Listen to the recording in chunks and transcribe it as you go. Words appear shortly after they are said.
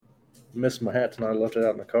Missed my hat tonight. I left it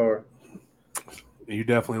out in the car. You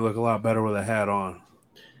definitely look a lot better with a hat on.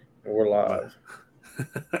 And we're live.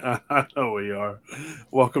 I know we are.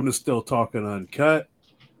 Welcome to Still Talking Uncut.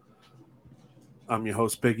 I'm your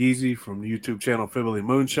host, Big Eazy, from the YouTube channel Beattyville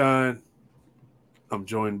Moonshine. I'm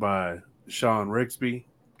joined by Shawn Rigsby,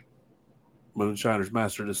 Moonshiner's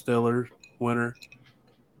Master Distiller winner.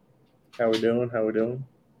 How we doing?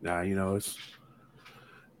 It's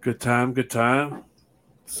good time.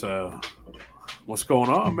 So, what's going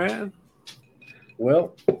on, man?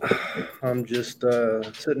 Well, I'm just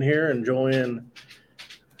sitting here enjoying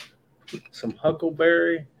some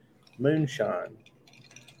huckleberry moonshine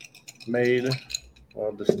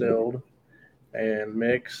distilled and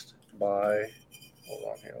mixed by,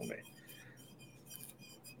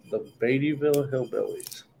 the Beattyville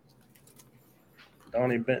Hillbillies.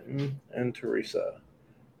 Donnie Benton and Teresa.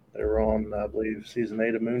 They were on, I believe, season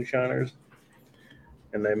 8 of Moonshiners.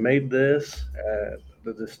 And they made this at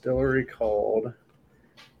the distillery called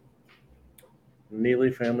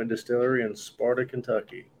Neely Family Distillery in Sparta,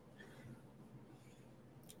 Kentucky.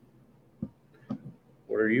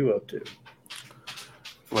 What are you up to?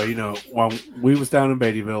 Well, while we was down in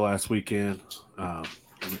Beattyville last weekend,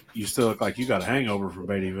 you still look like you got a hangover from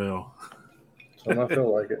Beattyville. So I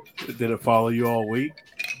feel like it. Did it follow you all week?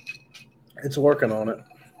 It's working on it.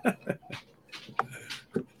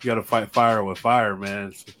 You got to fight fire with fire,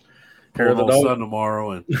 man. Hair of the dog sun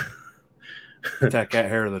tomorrow and attack that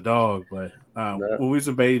hair of the dog. But when we was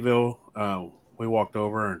in Beattyville, we walked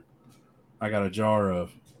over and I got a jar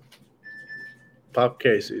of Pop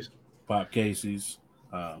Casey's.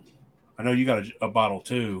 I know you got a bottle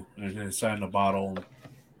too, and they signed the bottle.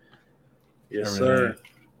 Yes, sir.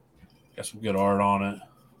 Got some good art on it.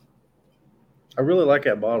 I really like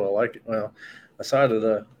that bottle. I like it. Well, aside of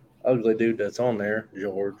the ugly dude that's on there,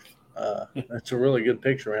 George, it's a really good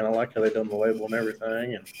picture, man. I like how they done the label and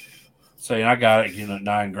everything. And say I got it,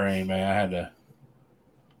 9 grain, man.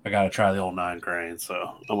 I got to try the old 9 grain. So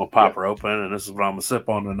I'm gonna pop her open, and this is what I'm gonna sip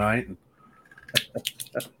on tonight.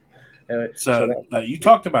 Anyway, so you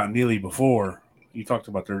talked about Neely before. You talked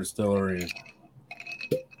about their distillery.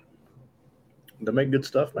 They make good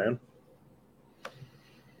stuff, man.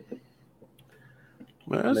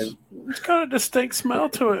 It's got a distinct smell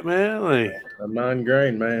to it, man. Like a 9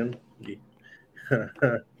 grain, man.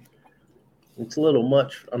 It's a little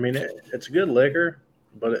much. I mean, it's a good liquor,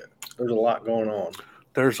 but there's a lot going on.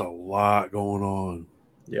 There's a lot going on.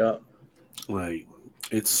 Yeah. Like,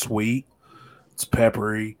 it's sweet. It's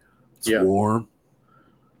peppery. It's warm.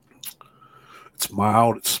 It's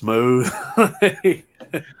mild. It's smooth.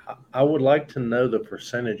 I would like to know the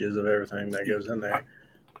percentages of everything that goes in there.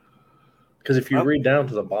 Because if you read down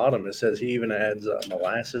to the bottom, it says he even adds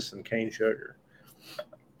molasses and cane sugar.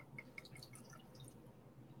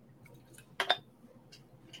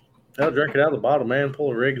 I'll drink it out of the bottle, man.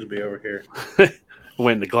 Pull a Rigsby over here.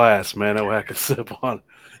 Went in the glass, man. I could sip on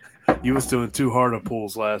it. You was doing too hard of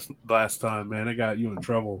pulls last time, man. It got you in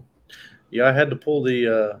trouble. Yeah, I had to pull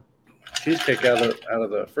the cheesecake out of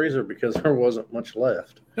the freezer because there wasn't much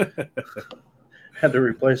left. Had to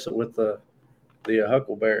replace it with the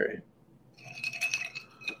huckleberry.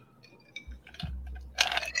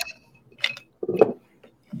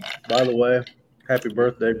 By the way, happy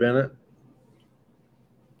birthday, Bennett.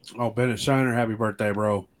 Oh, Bennett Shiner, happy birthday,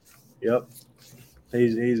 bro. Yep.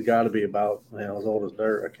 He's got to be about as old as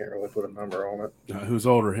dirt. I can't really put a number on it. Who's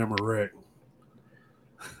older, him or Rick?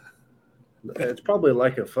 It's probably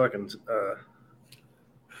like a fucking...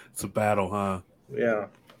 it's a battle, huh? Yeah.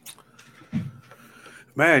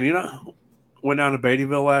 Man, went down to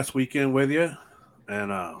Beattyville last weekend with you.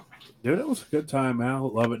 And, dude, it was a good time, man.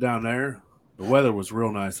 Love it down there. The weather was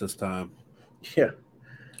real nice this time. Yeah.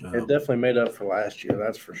 It definitely made up for last year,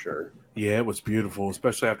 that's for sure. Yeah, it was beautiful,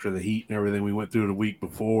 especially after the heat and everything we went through the week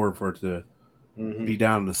before for it to be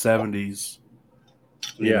down in the 70s.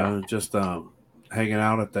 Just hanging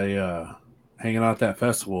out at that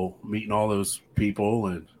festival, meeting all those people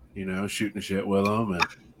and, shooting the shit with them.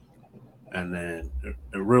 And then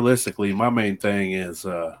realistically, my main thing is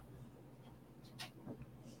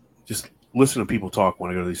just listen to people talk when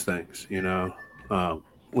I go to these things,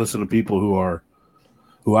 listen to people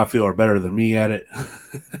who I feel are better than me at it,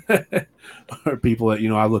 or people that,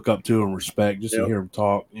 I look up to and respect just to hear them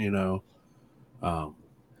talk,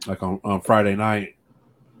 like on Friday night,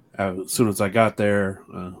 as soon as I got there,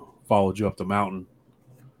 followed you up the mountain,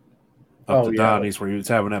 up to Donnie's where he was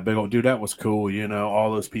having that big old, dude, that was cool.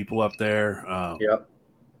 All those people up there.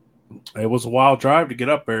 It was a wild drive to get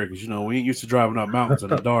up there because, we ain't used to driving up mountains in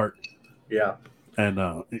the dark. Yeah. And,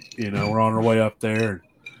 we're on our way up there.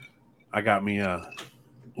 I got me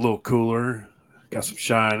little cooler, got some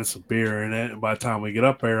shine and some beer in it. And by the time we get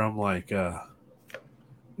up there, I'm like,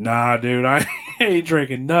 nah, dude, I ain't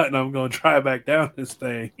drinking nothing. I'm going to try back down this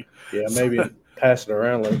thing. Yeah, maybe pass it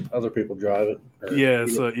around, let other people drive it. Yeah,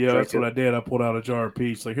 so that's what I did. I pulled out a jar of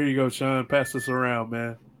peach. Like, here you go, Sean. Pass this around,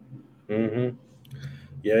 man. Mm-hmm.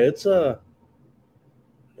 Yeah, it's an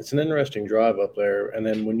interesting drive up there. And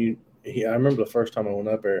then I remember the first time I went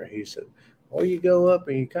up there, he said, "Well, you go up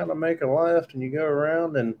and you kind of make a left and you go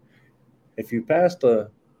around, and if you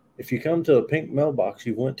come to a pink mailbox,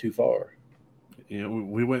 you went too far." You know,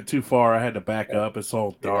 we went too far. I had to back up. It's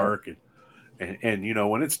all dark, and you know,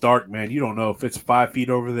 when it's dark, man, you don't know if it's 5 feet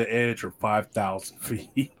over the edge or 5,000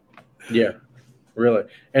 feet. Yeah, really,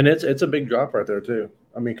 and it's a big drop right there too.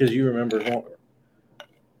 I mean, because you remember going.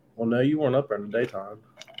 Well, no, you weren't up there in the daytime.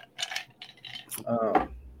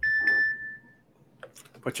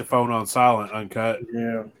 Put your phone on silent, uncut.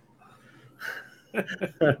 Yeah.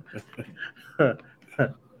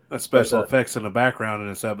 That's special effects in the background in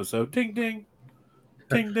this episode. Ding, ding.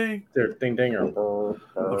 Ding, ding. They're ding, ding, or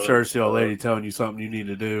I'm sure it's the old lady telling you something you need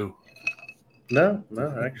to do. No,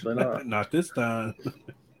 actually not. Not this time.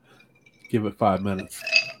 Give it 5 minutes.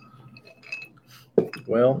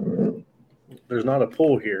 Well, there's not a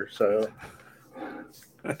pool here, so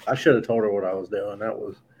I should have told her what I was doing. That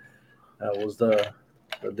was the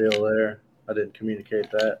deal there. I didn't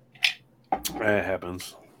communicate that. It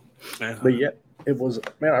happens. But yeah, it was,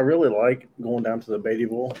 man, I really like going down to the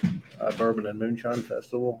Beattyville Bourbon and Moonshine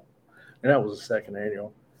Festival. And that was the second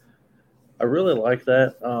annual. I really like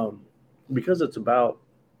that because it's about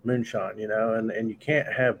moonshine, you know, and you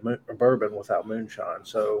can't have bourbon without moonshine.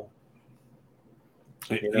 So,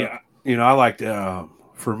 yeah, you know, I liked.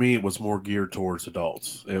 For me, it was more geared towards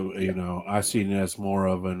adults. You know, I seen it as more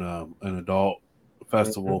of an adult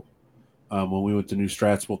festival. Mm-hmm. When we went to New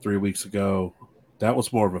Stratsville 3 weeks ago, that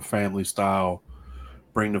was more of a family style.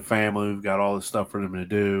 Bring the family. We've got all this stuff for them to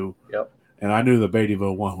do. Yep. And I knew the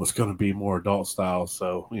Beattyville one was going to be more adult style,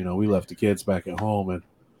 so you know, we left the kids back at home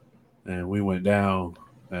and we went down,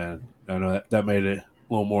 and I know that made it a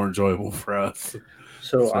little more enjoyable for us.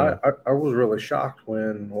 So I was really shocked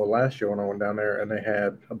last year when I went down there and they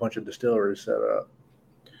had a bunch of distilleries set up.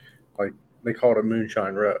 Like they called it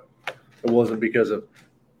Moonshine Row. It wasn't because of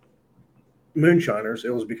moonshiners.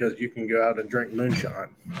 It was because you can go out and drink moonshine,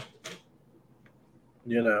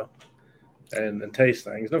 you know, and taste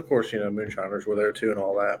things. And of course, you know, moonshiners were there too and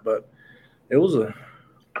all that. But it was a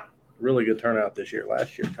really good turnout this year.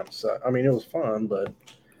 Last year kind of sucked. I mean, it was fun, but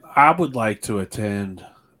I would like to attend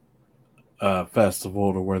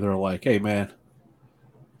festival to where they're like, hey man,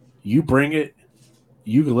 you bring it,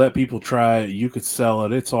 you can let people try it, you could sell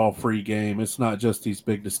it, it's all free game. It's not just these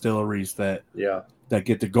big distilleries that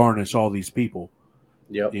get to garnish all these people.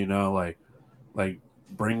 Yep. You know, like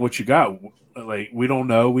bring what you got. Like we don't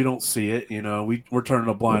know, we don't see it, you know, we're turning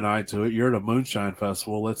a blind eye to it. You're at a moonshine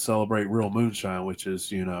festival, let's celebrate real moonshine, which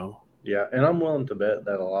is, you know. Yeah, and I'm willing to bet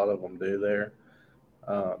that a lot of them do there.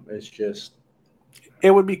 It's just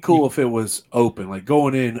it would be cool if it was open, like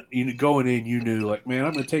going in, you knew, like, man,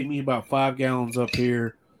 I'm going to take me about 5 gallons up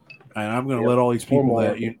here, and I'm going to let all these people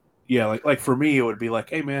like for me, it would be like,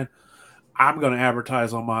 hey, man, I'm going to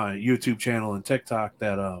advertise on my YouTube channel and TikTok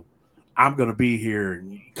that I'm going to be here,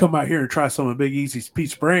 and come out here and try some of Big Easy's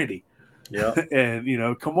peach brandy. Yeah, and you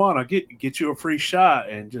know, come on, I'll get you a free shot,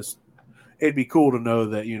 and just it'd be cool to know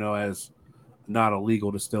that, you know, as not a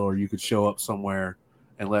legal distiller, you could show up somewhere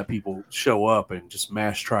and let people show up and just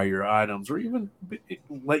mass try your items, or even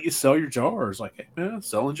let you sell your jars. Like, hey, man,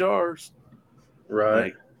 selling jars. Right.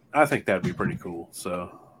 Like, I think that'd be pretty cool.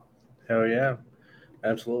 So, hell yeah,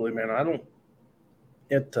 absolutely, man. I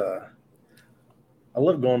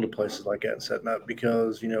love going to places like that and setting up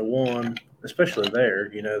because, you know, one, especially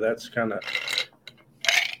there, you know, that's kind of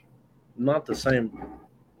not the same.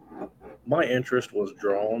 My interest was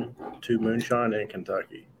drawn to moonshine in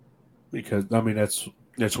Kentucky because I mean that's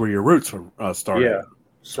where your roots started. Yeah,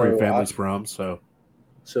 so where your family's from. So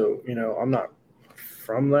you know, I'm not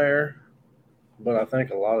from there, but I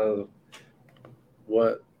think a lot of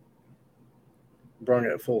what brought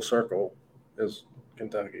it full circle is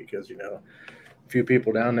Kentucky because, you know, a few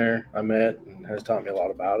people down there I met and has taught me a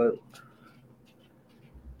lot about it.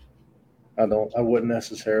 I wouldn't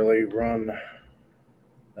necessarily run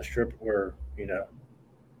a strip where, you know,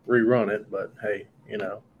 rerun it, but hey, you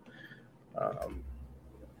know,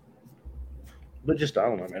 but just, I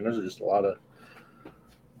don't know, man, there's just a lot of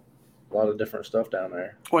different stuff down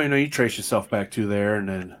there. Well, you know, you trace yourself back to there, and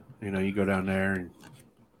then, you know, you go down there, and,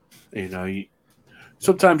 you know,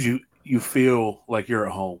 sometimes you feel like you're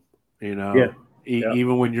at home, you know. Yeah.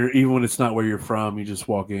 Even when it's not where you're from, you just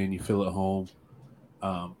walk in, you feel at home.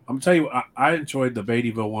 I'm gonna tell you, I enjoyed the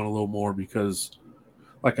Beattyville one a little more because,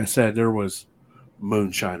 like I said, there was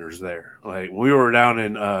moonshiners there. Like we were down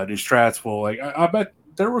in New Stratsville, like I bet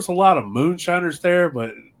there was a lot of moonshiners there,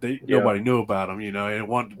 but nobody knew about them. You know, they didn't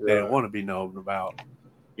want to be known about.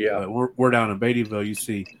 Yeah, but we're down in Beattyville. You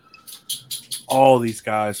see all these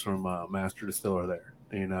guys from Master Distiller there.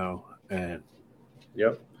 You know, and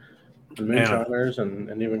the moonshiners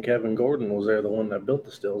and even Kevin Gordon was there, the one that built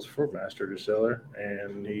the stills for Master Distiller,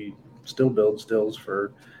 and he still builds stills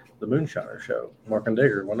for the Moonshiner show, Mark and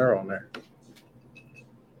Digger, when they're on there.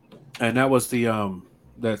 And that was the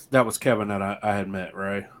that was Kevin that I had met,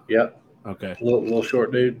 right? Yep. Okay. Little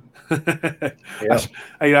short dude. Yeah.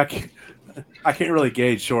 I can't really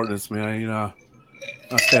gauge shortness, man. You know,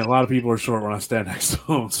 a lot of people are short when I stand next to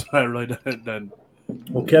them, so I really don't.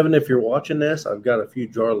 Well, Kevin, if you're watching this, I've got a few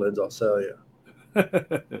jar lids I'll sell you.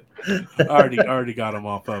 I already got them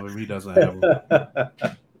off of him. He doesn't have them.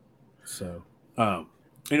 So,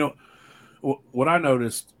 you know, what I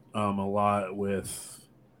noticed a lot with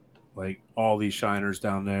like all these shiners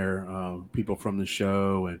down there, people from the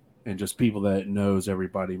show and just people that knows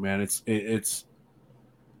everybody, man, it's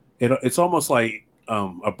almost like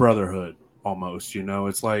a brotherhood almost, you know.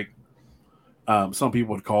 It's like some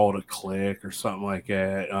people would call it a clique or something like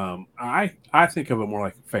that. I think of it more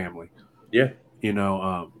like family. Yeah. You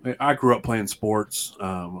know, I grew up playing sports.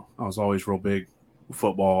 I was always real big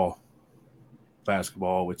football,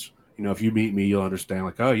 basketball, which, you know, if you meet me, you'll understand,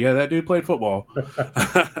 like, oh, yeah, that dude played football.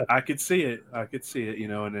 I could see it, you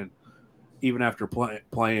know, and then even after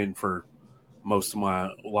playing for most of my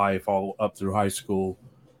life, all up through high school,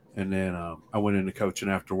 and then I went into coaching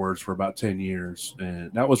afterwards for about 10 years,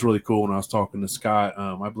 and that was really cool. When I was talking to Scott,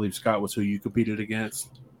 I believe Scott was who you competed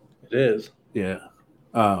against. It is. Yeah.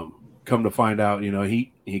 Come to find out, you know,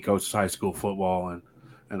 he coaches high school football,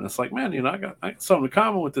 and it's like, man, you know, I got something in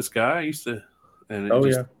common with this guy. I used to, and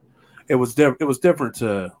it was different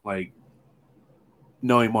to like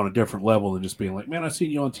know him on a different level than just being like, man, I seen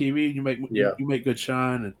you on TV. You make good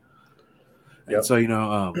shine, and so, you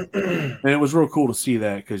know, and it was real cool to see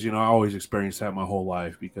that because, you know, I always experienced that my whole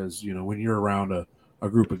life because, you know, when you're around a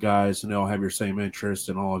group of guys and they all have your same interests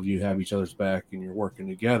and all of you have each other's back and you're working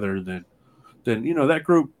together, then you know that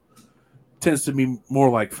group tends to be more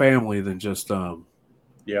like family than just you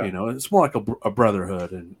know, it's more like a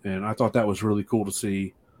brotherhood, and I thought that was really cool to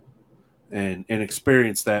see and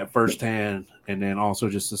experience that firsthand, and then also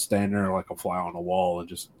just to stand there like a fly on the wall and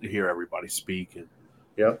just hear everybody speak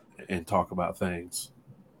and talk about things.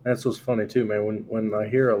 That's what's funny too, man. When I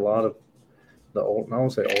hear a lot of the old, I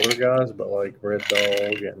won't say older guys, but like Red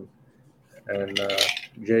Dog and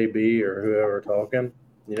JB or whoever talking,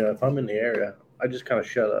 you know, if I'm in the area, I just kind of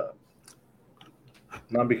shut up.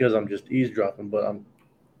 Not because I'm just eavesdropping, but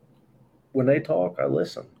when they talk, I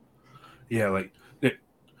listen. Yeah, like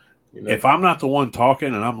you know, if I'm not the one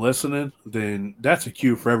talking and I'm listening, then that's a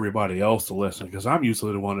cue for everybody else to listen because I'm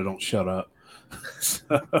usually the one that don't shut up.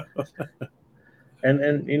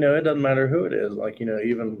 And you know, it doesn't matter who it is. Like, you know,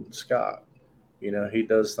 even Scott, you know, he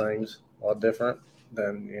does things a lot different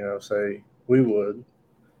than, you know, say we would.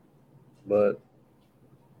 But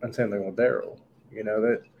and same thing with Daryl. You know,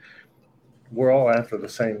 that we're all after the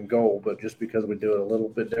same goal, but just because we do it a little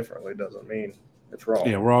bit differently doesn't mean it's wrong.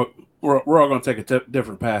 Yeah, we're all going to take a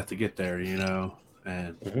different path to get there, you know.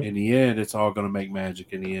 And in the end, it's all going to make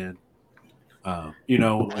magic in the end. You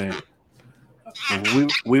know, and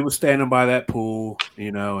we were standing by that pool,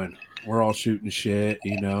 you know, and we're all shooting shit,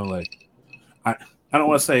 you know. Like I don't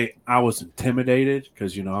want to say I was intimidated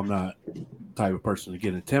because, you know, I'm not the type of person to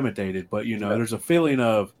get intimidated, but, you know, there's a feeling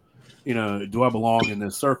of, you know, do I belong in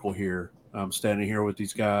this circle here? I'm standing here with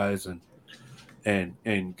these guys,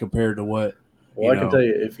 and compared to what. Well, I can tell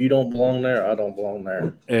you, if you don't belong there, I don't belong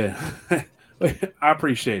there. Yeah, I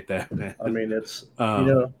appreciate that, man. I mean, it's you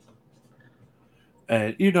know,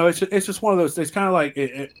 and you know, it's just one of those. It's kind of like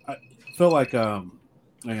I feel like a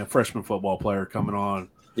freshman football player coming on,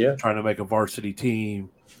 trying to make a varsity team,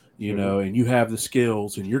 you know, and you have the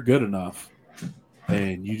skills and you're good enough,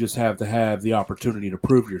 and you just have to have the opportunity to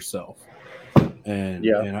prove yourself. And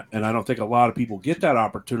I don't think a lot of people get that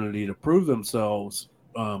opportunity to prove themselves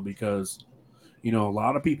because, you know, a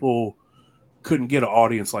lot of people couldn't get an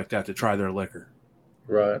audience like that to try their liquor,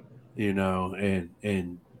 right? You know,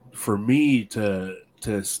 and for me to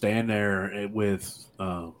stand there with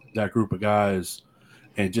that group of guys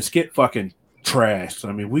and just get fucking trashed.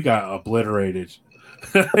 I mean, we got obliterated.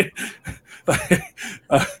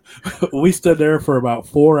 We stood there for about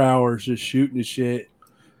 4 hours just shooting the shit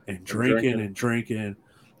and drinking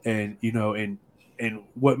and you know, and and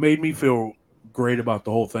what made me feel great about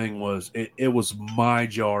the whole thing was it was my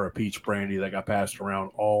jar of peach brandy that got passed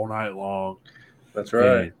around all night long. That's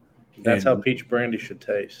right. That's how peach brandy should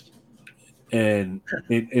taste. And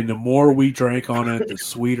the more we drank on it, the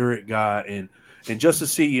sweeter it got. And just to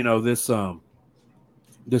see, you know, this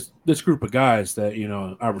group of guys that, you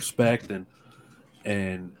know, I respect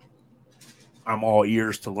and I'm all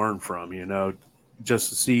ears to learn from, you know, just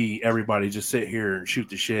to see everybody just sit here and shoot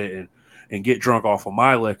the shit and get drunk off of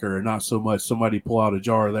my liquor and not so much somebody pull out a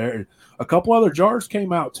jar there. A couple other jars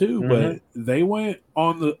came out too, but they went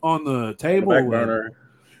on the table on the back burner.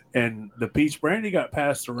 And the peach brandy got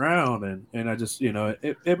passed around, and I just, you know,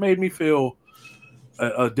 it made me feel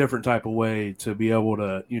a different type of way to be able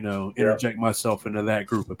to, you know, interject myself into that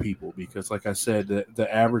group of people, because like I said,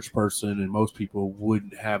 the average person and most people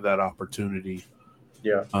wouldn't have that opportunity.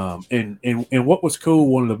 Yeah. And what was cool,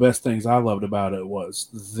 one of the best things I loved about it was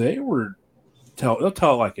they'll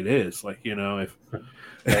tell it like it is. Like, you know, if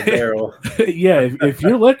if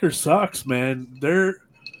your liquor sucks, man,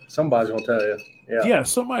 somebody's gonna tell you. Yeah,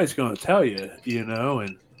 somebody's gonna tell you, you know,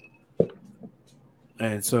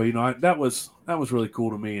 and so, you know, that was really cool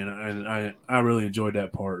to me, and I really enjoyed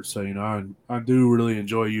that part. So, you know, I do really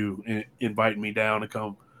enjoy you inviting me down to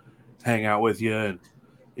come hang out with you and,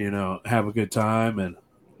 you know, have a good time. And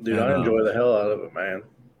dude, I enjoy the hell out of it, man.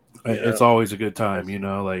 It's always a good time, you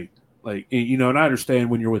know, like you know, and I understand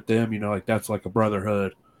when you're with them, you know, like that's like a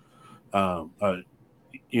brotherhood,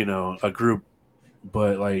 you know, a group,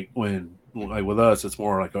 but like with us, it's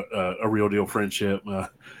more like a real deal friendship.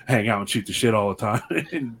 Hang out and shoot the shit all the time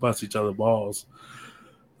and bust each other balls.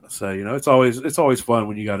 So, you know, it's always fun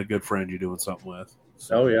when you got a good friend you're doing something with.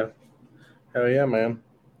 So. Oh yeah, hell yeah, man.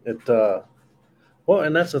 Well,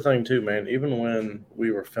 and that's the thing too, man. Even when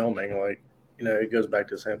we were filming, like, you know, it goes back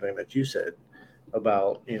to the same thing that you said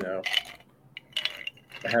about, you know,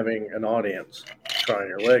 having an audience trying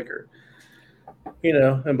your liquor. You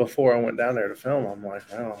know, and before I went down there to film, I'm like,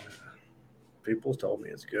 oh, people told me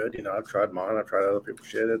it's good. You know, I've tried mine. I've tried other people's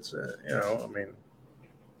shit. It's, you know, I mean,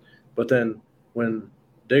 but then when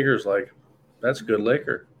Digger's like, that's good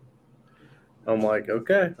liquor, I'm like,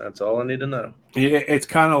 okay, that's all I need to know. Yeah, it's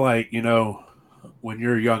kind of like, you know, when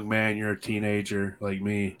you're a young man, you're a teenager like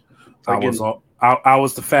me. I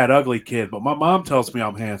was the fat, ugly kid, but my mom tells me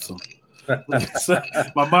I'm handsome. So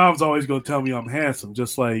my mom's always going to tell me I'm handsome,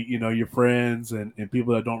 just like, you know, your friends and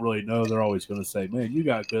people that don't really know, they're always going to say, man, you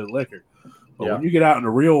got good liquor. But when you get out in the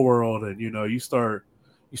real world and, you know, you start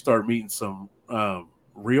meeting some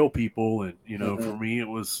real people, and, you know, for me, it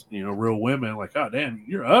was, you know, real women, like, oh, damn,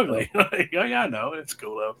 you're ugly. Like, oh, yeah, I know. It's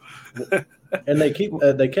cool, though. And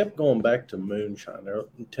they kept going back to moonshine.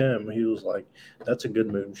 Tim, he was like, that's a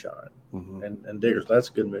good moonshine. And Diggers, that's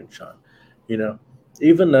a good moonshine. You know,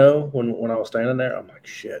 even though when I was standing there, I'm like,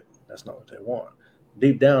 shit, that's not what they want.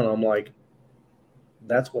 Deep down, I'm like,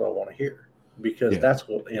 that's what I want to hear. Because that's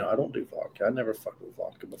what, you know, I don't do vodka. I never fucked with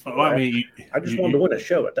vodka before. Well, I mean, I just wanted to win a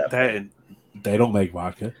show at that point. They don't make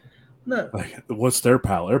vodka. No. Like, what's their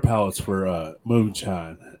palate? Their palate's for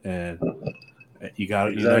moonshine, and you got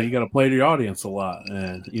to, you know, you got to play to your audience a lot.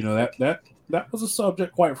 And, you know, that was a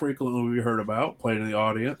subject quite frequently we heard about, playing to the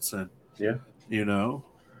audience, and you know,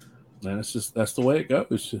 and it's just, that's the way it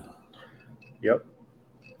goes. Yep,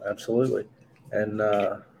 absolutely, and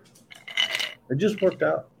it just worked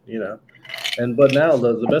out, you know. But now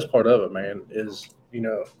the best part of it, man, is, you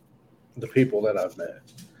know, the people that I've met.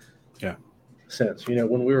 Yeah. Since, you know,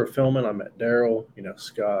 when we were filming, I met Daryl, you know,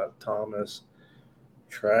 Scott, Thomas,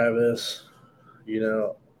 Travis, you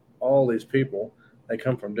know, all these people. They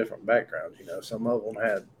come from different backgrounds. You know, some of them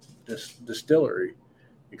had distillery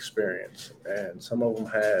experience, and some of them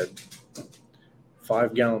had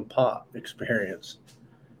 5-gallon pot experience.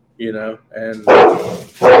 You know, and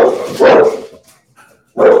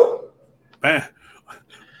man,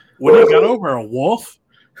 what do you got over, a wolf?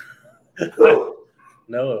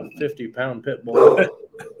 No, a 50-pound pit bull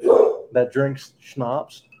that drinks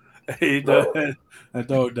schnapps. He does. That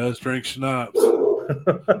dog does drink schnapps. All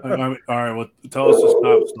right, well, tell us the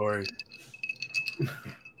schnapps story.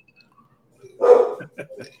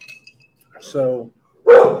 So,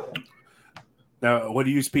 now, what do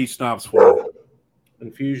you use peach schnapps for?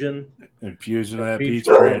 Infusion of that peach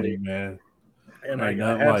brandy, man. And I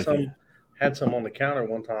had some on the counter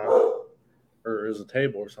one time, or it was a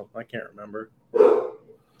table or something. I can't remember.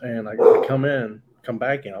 And I come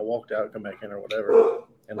back in. I walked out, come back in or whatever,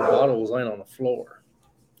 and the bottle was laying on the floor.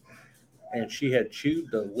 And she had chewed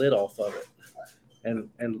the lid off of it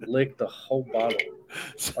and licked the whole bottle.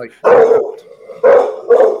 Like,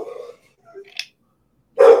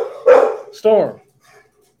 Storm.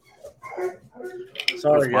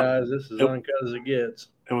 Sorry, guys. This is uncut as it gets.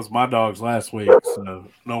 It was my dogs last week, so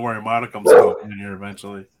don't worry. Mine will come in here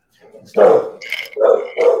eventually.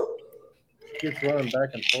 Keeps running back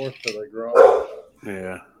and forth to the garage.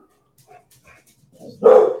 Yeah.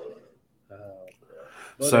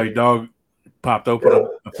 So your dog popped open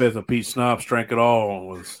a fifth of peach schnapps, drank it all,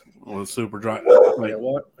 and was super dry. Yeah,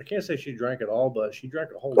 well, I can't say she drank it all, but she drank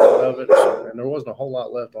a whole lot of it, and there wasn't a whole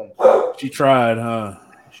lot left on the floor. She tried, huh?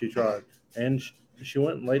 She tried. And she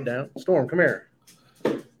went and laid down. Storm, come here.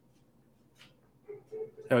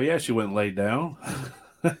 Hell yeah, she went and laid down.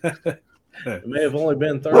 It may have only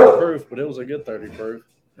been 30 proof, but it was a good 30 proof.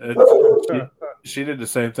 She did the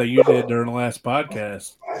same thing you did during the last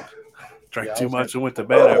podcast. Drank too much and went to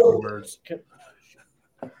bed afterwards. I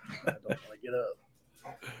don't want to get up.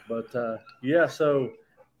 But, yeah, so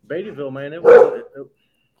Beattyville, man, it was.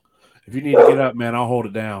 If you need to get up, man, I'll hold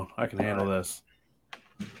it down. I can handle this.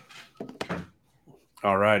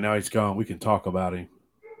 All right, now he's gone. We can talk about him.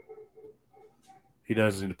 He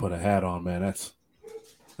does need to put a hat on, man. That's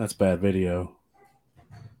bad video.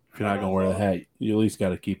 If you're not gonna wear the hat, you at least got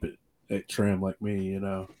to keep it trim like me, you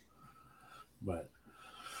know. But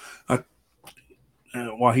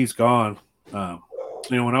while he's gone,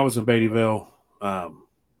 when I was in Beattyville,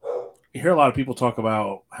 you hear a lot of people talk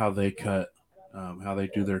about how they cut, how they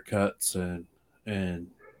do their cuts, and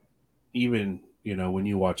even when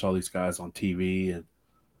you watch all these guys on TV and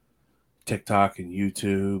TikTok and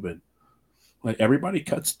YouTube, and like everybody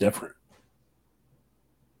cuts different.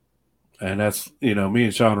 And that's, me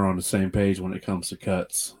and Shawn are on the same page when it comes to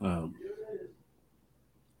cuts.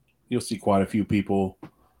 You'll see quite a few people,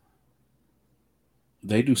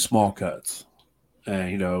 they do small cuts.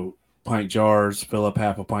 And, pint jars, fill up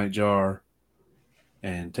half a pint jar,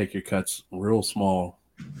 and take your cuts real small.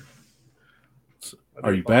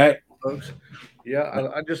 Are you back? Folks? Yeah,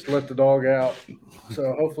 I just let the dog out.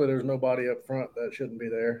 So hopefully there's nobody up front that shouldn't be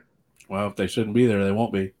there. Well, if they shouldn't be there, they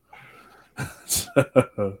won't be.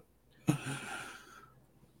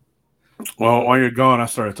 Well, while you're gone, I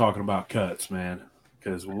started talking about cuts, man.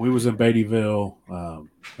 Because when we was in Beattyville,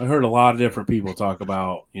 I heard a lot of different people talk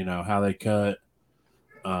about, how they cut.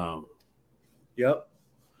 Yep.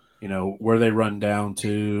 Where they run down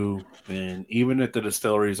to. And even at the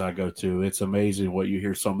distilleries I go to, it's amazing what you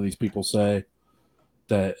hear some of these people say,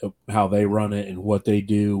 that how they run it and what they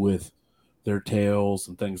do with their tails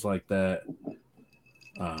and things like that.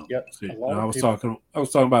 Yep. So, I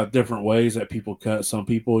was talking about different ways that people cut. Some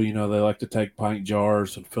people, they like to take pint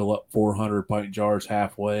jars and fill up 400 pint jars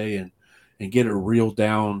halfway and get it reeled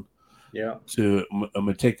down to a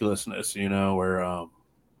meticulousness,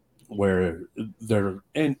 where they're,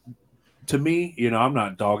 and to me, I'm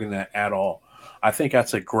not dogging that at all. I think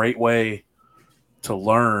that's a great way to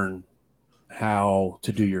learn how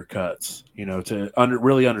to do your cuts, to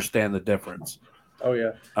really understand the difference. Oh,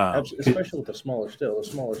 yeah. Especially with the smaller still. The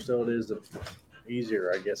smaller still it is, the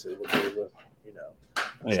easier, I guess it would be with,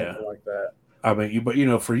 something like that. I mean, but,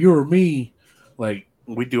 for you or me, like,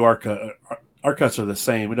 we do our cut. Our cuts are the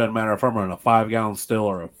same. It doesn't matter if I'm running a 5-gallon still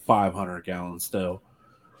or a 500-gallon still.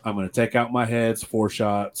 I'm going to take out my heads, 4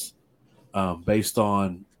 shots, based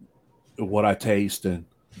on what I taste. And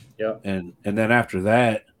then after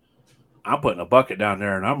that, I'm putting a bucket down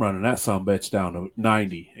there and I'm running that sumbitch down to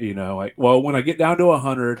 90, when I get down to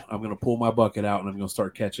 100, I'm going to pull my bucket out and I'm going to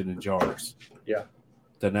start catching in jars. Yeah.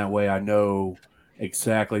 Then that way I know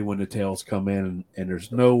exactly when the tails come in, and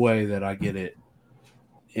there's no way that I get it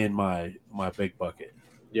in my big bucket.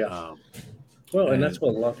 Yeah. And that's what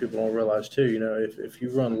a lot of people don't realize too. If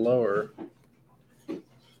you run lower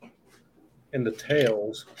in the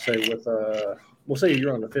tails, say with we'll say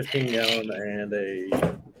you're on a 15-gallon and a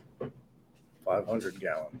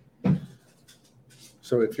 500-gallon.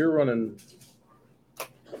 So if you're running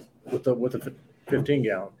with a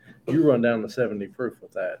 15-gallon, you run down to 70 proof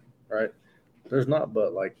with that, right? There's not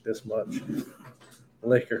but like this much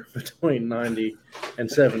liquor between 90 and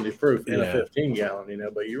 70 proof in a 15-gallon,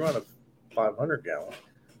 but you run a 500-gallon,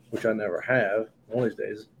 which I never have. One of these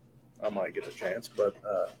days, I might get the chance, but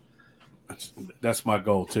that's my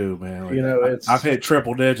goal too, man. I've hit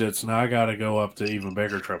triple digits, and I got to go up to even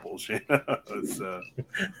bigger triples. It's,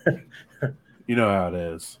 you know how it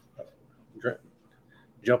is.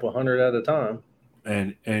 Jump 100 at a time,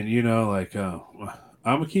 and I'm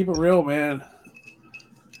gonna keep it real, man.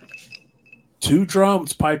 2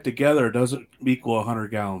 drums piped together doesn't equal 100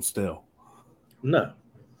 gallons still. No,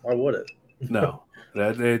 why would it? No.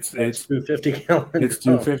 It's 250 gallons. It's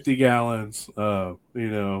 250 gallons.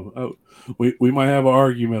 We might have an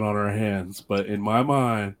argument on our hands, but in my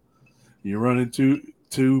mind, you're running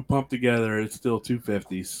two pumped together. It's still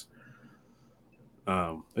 250s.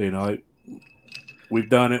 We've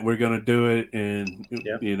done it. We're going to do it. And,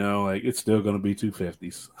 Yeah. it's still going to be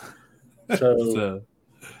 250s. So,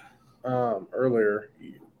 earlier,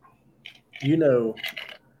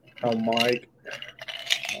 how Mike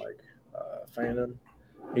Fannin,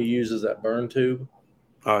 he uses that burn tube.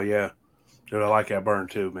 Oh, yeah. Dude, I like that burn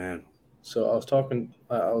tube, man. So I was talking,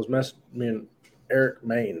 me and Eric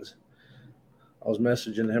Maines, I was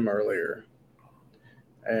messaging him earlier,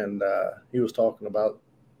 and he was talking about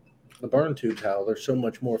the burn tubes, how they're so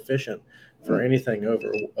much more efficient for anything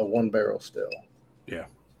over a one barrel still. Yeah.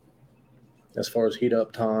 As far as heat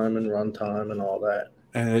up time and run time and all that.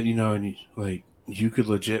 And, you could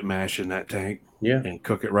legit mash in that tank. Yeah. And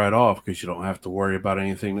cook it right off because you don't have to worry about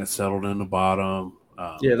anything that's settled in the bottom.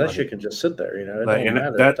 That shit can just sit there, It don't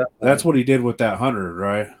matter. That's what he did with that 100,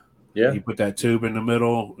 right? Yeah. He put that tube in the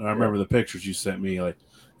middle. I remember the pictures you sent me. Like,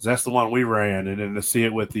 that's the one we ran, and then to see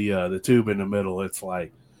it with the tube in the middle, it's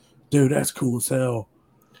like, dude, that's cool as hell.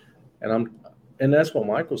 And that's what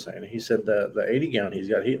Mike was saying. He said the 80 gallon he's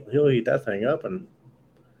got, he'll heat that thing up in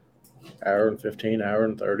hour and 15, hour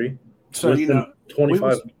and 30. So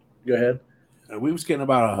 25. Go ahead. We was getting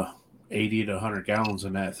about 80 to 100 gallons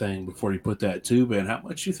in that thing before he put that tube in. How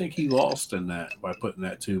much do you think he lost in that by putting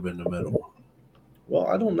that tube in the middle? Well,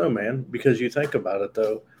 I don't know, man, because you think about it,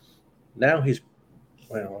 though. Now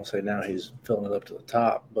I'll say now he's filling it up to the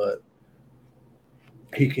top, but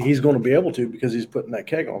he's going to be able to because he's putting that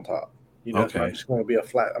keg on top. It's not just going to be a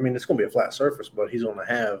flat. I mean, it's going to be a flat surface, but he's going to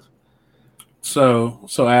have. So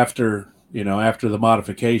after the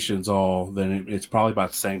modifications, then it's probably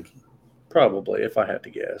about the same. Probably, if I had to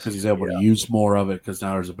guess, because he's able to use more of it because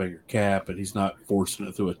now there's a bigger cap and he's not forcing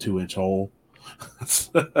it through a 2-inch hole. A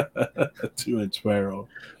 2-inch barrel.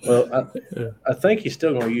 Well, I think he's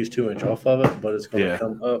still going to use 2-inch off of it, but it's going to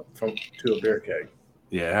come up to a beer keg.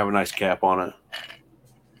 Yeah, have a nice cap on it.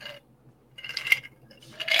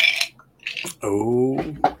 Oh.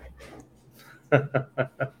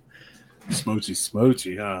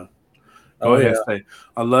 Smoochy, huh? Go ahead, say,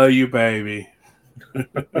 I love you, baby.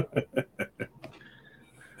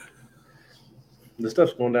 This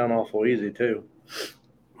stuff's going down awful easy, too.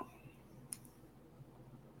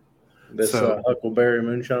 This Huckleberry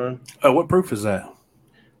Moonshine. Oh, what proof is that?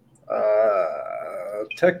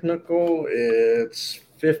 Technical, it's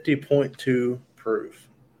 50.2 proof.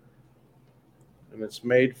 And it's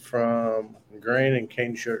made from grain and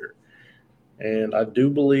cane sugar. And I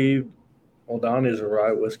do believe Donnie's a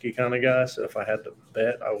rye whiskey kind of guy, so if I had to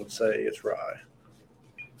bet, I would say it's rye.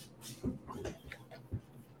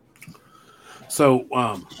 So,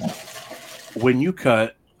 when you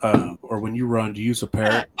cut or when you run, do you use a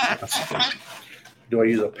parrot? Do I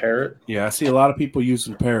use a parrot? Yeah, I see a lot of people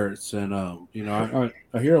using parrots, and I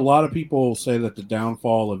hear a lot of people say that the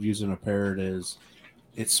downfall of using a parrot is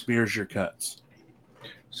it smears your cuts.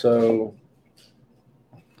 So,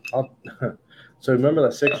 so remember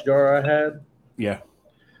that 6 jar I had? Yeah.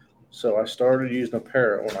 So I started using a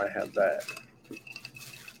parrot when I had that,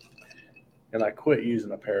 and I quit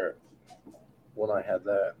using a parrot when I had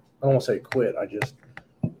that. I don't want to say quit. I guess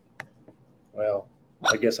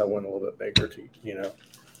I went a little bit bigger to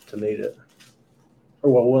need it.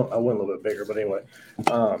 Or well, I went a little bit bigger, but anyway,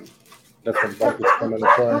 that's when buckets come into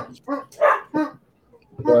play.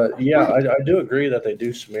 But yeah, I do agree that they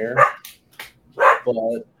do smear.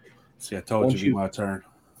 But see, I told you it'd be my turn.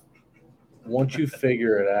 Once you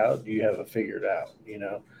figure it out, you have it figured out,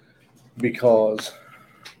 because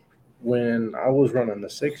when I was running the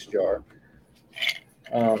 6 jar,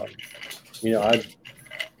 I'd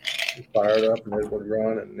fire it up and it would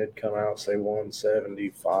run and it'd come out, say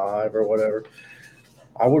 175 or whatever.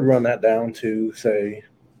 I would run that down to, say,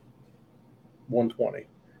 120.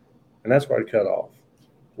 And that's where I'd cut off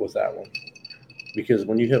with that one. Because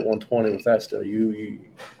when you hit 120 with that still,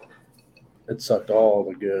 it sucked all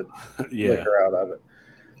the good liquor out of it.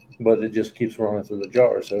 But it just keeps running through the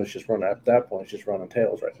jar. So it's just running, at that point, it's just running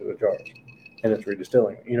tails right through the jar. And it's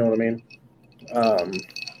redistilling. You know what I mean?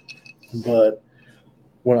 But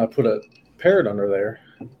when I put a parrot under there,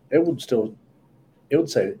 it would say,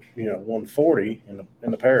 140 in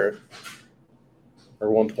the parrot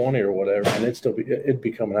or 120 or whatever. And it'd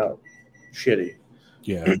be coming out shitty.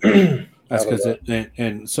 Yeah. That's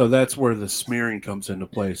because so that's where the smearing comes into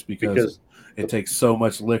place because it takes so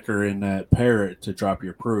much liquor in that parrot to drop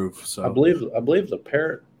your proof. So I believe the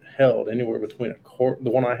parrot held anywhere between a quart. The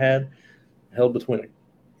one I had held between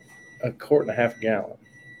a quart and a half gallon.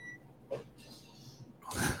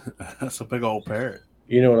 That's a big old parrot.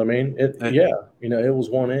 You know what I mean? It was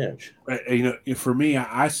 1 inch. For me,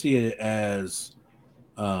 I see it as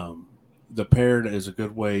the parrot is a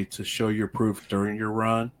good way to show your proof during your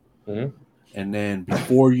run, Mm-hmm. and then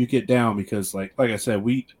before you get down, because like I said,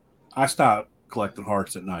 I stopped collecting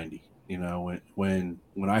hearts at 90. You know, when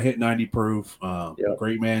I hit 90 proof, a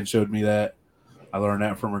great man showed me that. I learned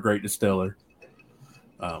that from a great distiller,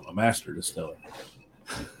 a master distiller,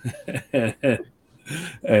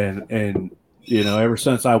 and you know, ever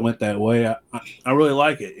since I went that way, I really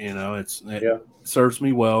like it. You know, it serves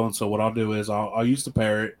me well, and so what I'll do is I'll use the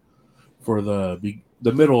parrot for the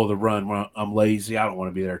middle of the run when I'm lazy. I don't want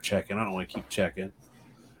to be there checking. I don't want to keep checking.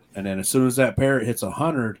 And then as soon as that parrot hits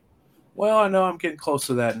 100, well, I know I'm getting close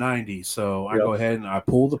to that 90, so I go ahead and I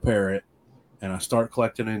pull the parrot and I start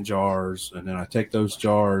collecting in jars, and then I take those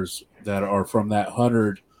jars that are from that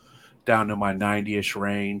 100 down to my 90-ish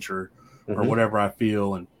range or whatever I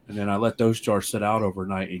feel, and then I let those jars sit out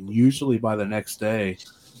overnight, and usually by the next day,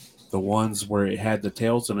 the ones where it had the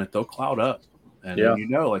tails in it, they'll cloud up. And then you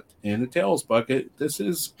know, like in the tails bucket, this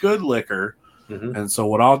is good liquor. Mm-hmm. And so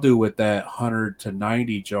what I'll do with that 100 to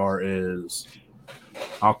 90 jar is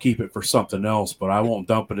I'll keep it for something else, but I won't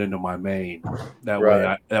dump it into my main. That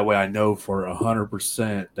way I know for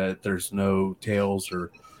 100% that there's no tails or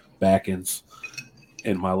backends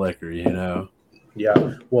in my liquor, you know?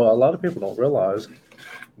 Yeah. Well, a lot of people don't realize,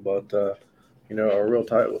 but, you know, are real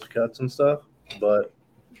tight with cuts and stuff. But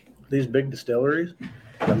these big distilleries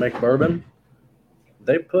that make bourbon,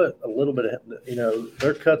 they put a little bit of, you know,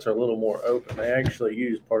 their cuts are a little more open. They actually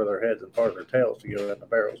use part of their heads and part of their tails to go in the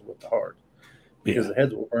barrels with the heart, because the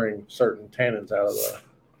heads will bring certain tannins out of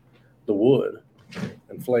the wood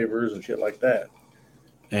and flavors and shit like that.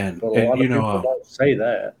 And but a lot of people don't say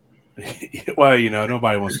that. Well, you know,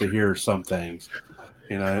 nobody wants to hear some things.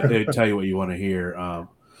 You know, they tell you what you want to hear.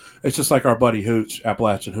 It's just like our buddy Hooch,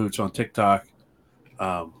 Appalachian Hooch on TikTok.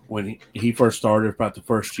 When he first started, about the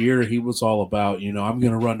first year, he was all about, you know, I'm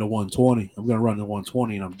going to run to 120. I'm going to run to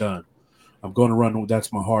 120 and I'm done. I'm going to run.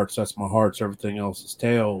 That's my hearts. That's my hearts. Everything else is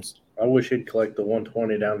tails. I wish he'd collect the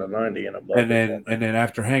 120 down to 90 and above. And then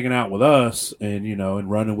after hanging out with us and, you know,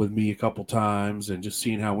 and running with me a couple times and just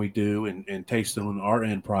seeing how we do and tasting our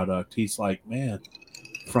end product, he's like, man,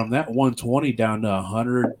 from that 120 down to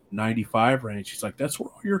 195 range, he's like, that's where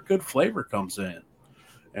all your good flavor comes in.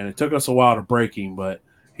 And it took us a while to break him, but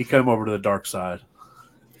he came over to the dark side.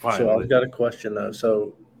 Finally. So I've got a question though.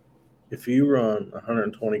 So if you run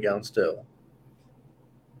 120 gallon still,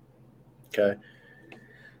 okay,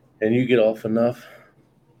 and you get off enough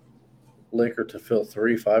liquor to fill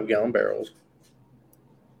 3 5-gallon barrels,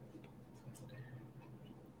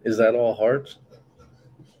 is that all hearts?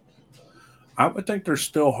 I would think there's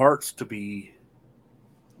still hearts to be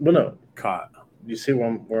caught. You see where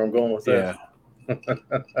I'm going with this? Yeah.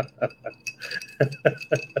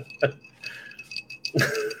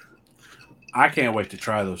 I can't wait to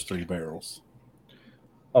try those 3 barrels.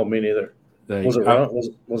 Oh, me neither. Was it rum?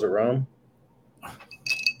 Was it rum?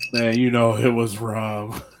 Man, you know it was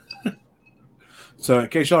rum. So, in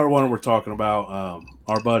case y'all are wondering what we're talking about,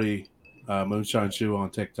 our buddy Moonshine Shoe on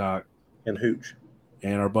TikTok and Hooch,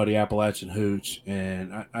 and our buddy Appalachian Hooch,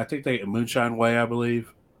 and I think they Moonshine Way, I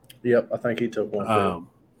believe. Yep, I think he took one too.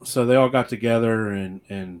 So they all got together and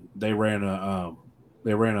they ran a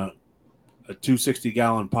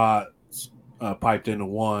 260-gallon pot piped into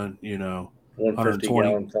one, you know,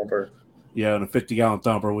 150-gallon thumper. Yeah, and a 50-gallon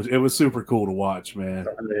thumper. It was super cool to watch, man.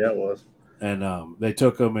 Yeah, it was. And they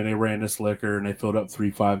took them and they ran this liquor and they filled up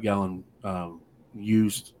 3 5-gallon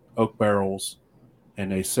used oak barrels,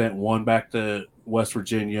 and they sent one back to West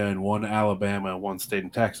Virginia and one to Alabama and one stayed in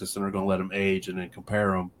Texas, and they're going to let them age and then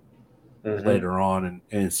compare them later on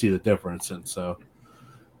and see the difference. And so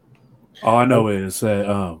all I know is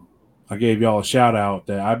that I gave y'all a shout out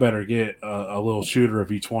that I better get a little shooter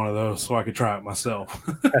of each one of those so I could try it myself.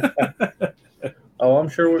 Oh, I'm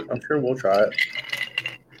sure we'll try it.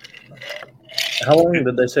 How long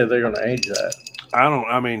did they say they're going to age that?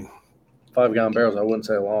 5-gallon barrels, I wouldn't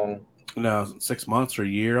say long. No, 6 months or a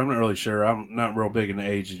year. I'm not really sure. I'm not real big into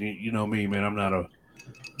aging. You know me, man. I'm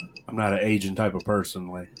not an aging type of person.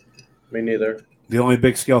 Like, me neither. The only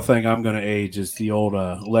big scale thing I'm going to age is the old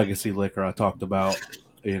legacy liquor I talked about.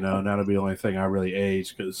 You know, and that'll be the only thing I really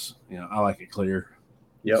age because, you know, I like it clear.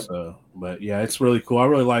 Yep. So, but yeah, it's really cool. I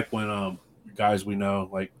really like when guys we know,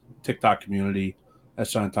 like TikTok community, that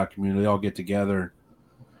Shine Talk community, all get together.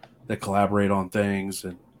 They collaborate on things,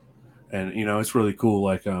 and you know, it's really cool.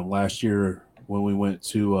 Like last year when we went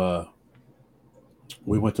to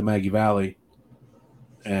Maggie Valley,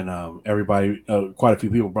 and everybody, quite a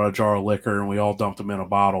few people brought a jar of liquor, and we all dumped them in a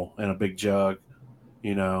bottle in a big jug,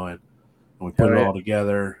 you know, and we put it all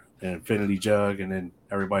together, an infinity jug, and then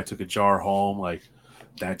everybody took a jar home. Like,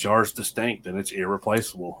 that jar's distinct and it's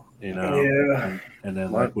irreplaceable, Yeah. And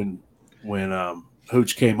then like when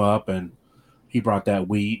Hooch came up and he brought that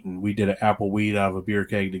wheat and we did an apple wheat out of a beer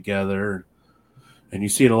keg together, and you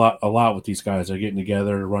see it a lot with these guys. They're getting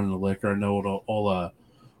together and running the liquor. I know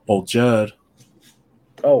old Judd.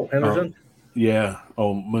 Oh, Henderson.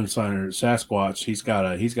 Old Moonshiner Sasquatch. He's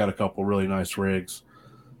got a couple really nice rigs.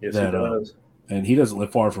 Yes, he does. And he doesn't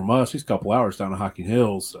live far from us. He's a couple hours down to Hocking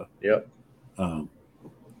Hills. So. Yep.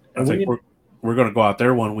 I think we're going to go out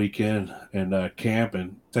there one weekend and camp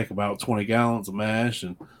and take about 20 gallons of mash,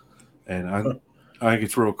 and I think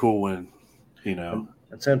it's real cool when, And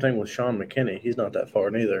same thing with Sean McKinney. He's not that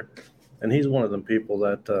far neither, and he's one of them people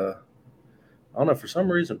that I don't know, for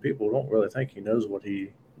some reason people don't really think he knows what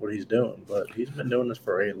he's doing, but he's been doing this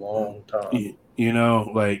for a long time.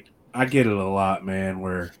 Like I get it a lot, man.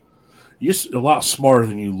 Where you're a lot smarter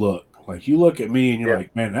than you look. Like you look at me and you're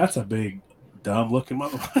like, man, that's a big dumb looking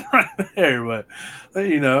motherfucker right there. But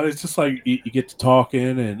it's just like you get to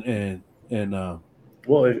talking and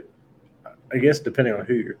well, I guess depending on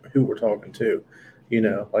who we're talking to,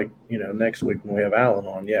 next week when we have Alan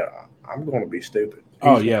on, I'm going to be stupid.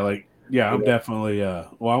 I'm definitely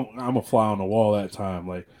I'm a fly on the wall that time.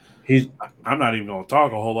 Like I'm not even going to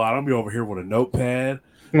talk a whole lot. I'm gonna be over here with a notepad,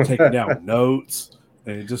 taking down notes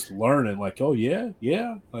and just learning. Like, oh yeah,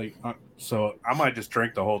 like. So I might just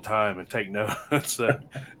drink the whole time and take notes.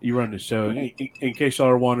 You run the show. In case y'all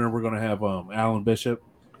are wondering, we're going to have Alan Bishop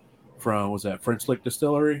from French Lick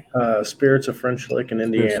Distillery? Spirits of French Lick in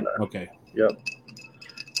Indiana. Okay. Yep.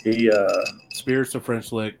 He Spirits of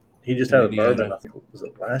French Lick. He just had a bourbon. I think was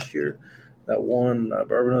it last year that won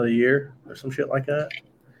Bourbon of the Year or some shit like that.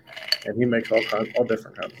 And he makes all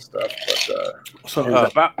different kinds of stuff.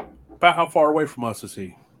 But about how far away from us is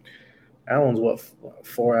he? Alan's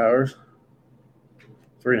 4 hours.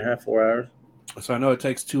 3.5, 4 hours. So I know it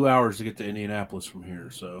takes 2 hours to get to Indianapolis from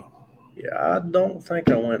here. So yeah, I don't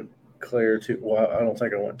think I went clear to. Well, I don't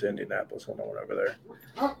think I went to Indianapolis when I went over there.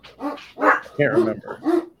 Can't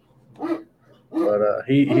remember. But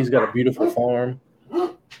he's got a beautiful farm.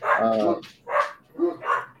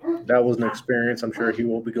 That was an experience I'm sure he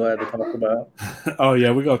will be glad to talk about. Oh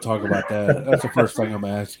yeah, we're gonna talk about that. That's the first thing I'm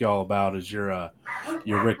gonna ask you all about is your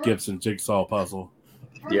Rick Gibson jigsaw puzzle.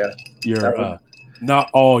 Yeah,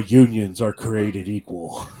 not all unions are created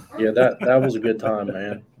equal. Yeah, that was a good time,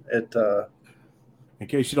 man. In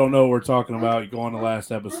case you don't know what we're talking about, you go on the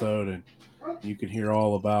last episode and you can hear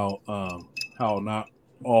all about how not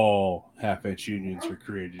all half-inch unions are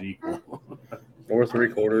created equal. Or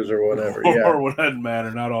 3/4 or whatever. Yeah. Or what doesn't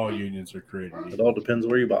matter. Not all unions are created equal. It all depends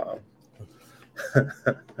where you buy them.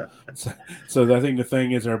 So I think the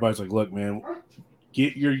thing is, everybody's like, look, man,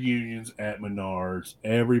 get your unions at Menards.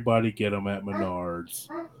 Everybody get them at Menards.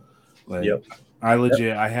 Like, yep.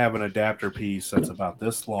 I have an adapter piece that's about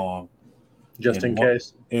this long. Just in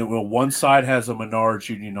case. And one side has a Menards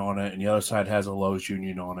union on it, and the other side has a Lowe's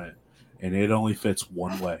union on it, and it only fits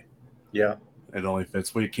one way. Yeah. It only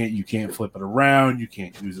fits. Well, you can't flip it around. You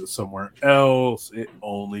can't use it somewhere else. It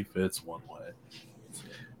only fits one way.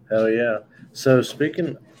 Hell yeah. So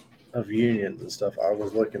speaking of unions and stuff, I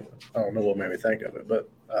was looking. I don't know what made me think of it, but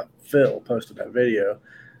Phil posted that video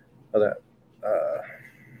of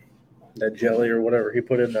that jelly or whatever he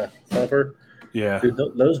put in the thumper. Yeah. Dude,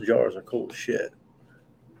 those jars are cool as shit.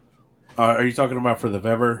 Are you talking about for the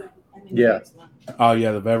Vever? Yeah. Oh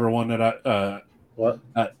yeah, the Vever one that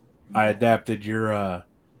I adapted your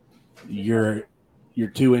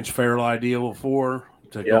 2-inch Fairlight deal for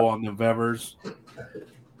to go on the Vevers.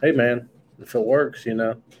 Hey man, if it works, and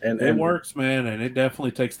it works, man, and it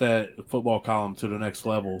definitely takes that football column to the next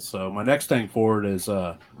level. So my next thing for it is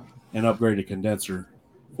an upgraded condenser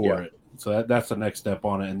for it. So that's the next step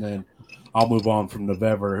on it, and then I'll move on from the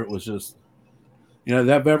Vever. It was just,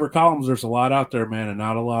 that Vever columns. There's a lot out there, man, and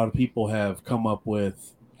not a lot of people have come up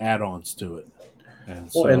with add-ons to it. And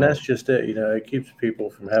that's just it. It keeps people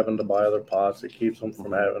from having to buy other pots. It keeps them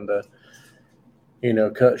from having to,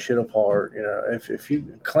 cut shit apart. If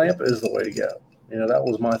you clamp is the way to go. That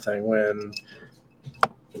was my thing when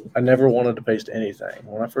I never wanted to paste anything.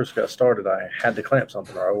 When I first got started, I had to clamp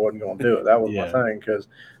something or I wasn't going to do it. That was my thing because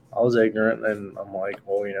I was ignorant, and I'm like,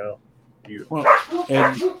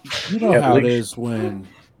 and how it is when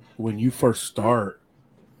you first start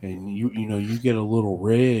and you get a little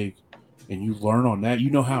rig. And you learn on that,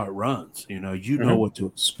 how it runs. You know what to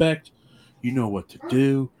expect, you know what to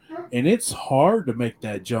do, and it's hard to make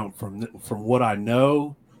that jump from what I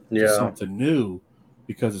know to something new,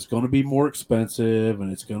 because it's going to be more expensive and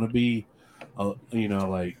it's going to be,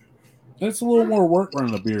 it's a little more work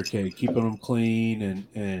running a beer keg, keeping them clean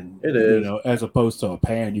and It is. as opposed to a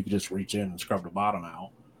pan, you can just reach in and scrub the bottom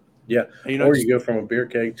out. Yeah. And, Or you go from a beer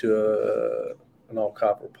keg to an all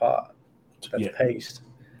copper pot. That's paste.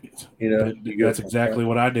 That's exactly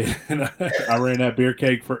what I did. I ran that beer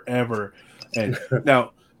keg forever. And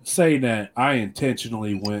now, saying that, I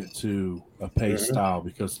intentionally went to a paste style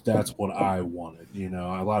because that's what I wanted.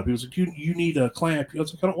 A lot of people said, you need a clamp. I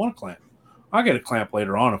was like, I don't want a clamp. I'll get a clamp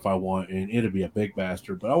later on if I want, and it'll be a big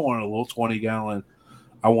bastard. But I wanted a little 20-gallon.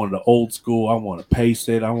 I wanted the old school. I want to paste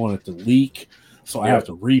it. I want it to leak, so I have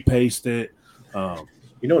to repaste it. I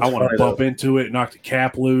want to bump into it, knock the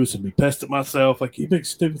cap loose, and be pissed at myself. Like, you big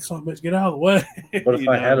stupid son of a bitch, get out of the way. But if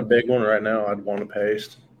I had a big one right now, I'd want to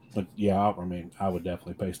paste. But yeah, I would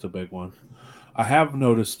definitely paste a big one. I have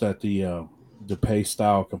noticed that the paste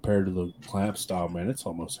style compared to the clamp style, man, it's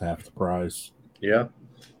almost half the price. Yeah.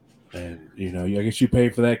 And, I guess you pay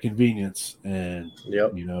for that convenience. And,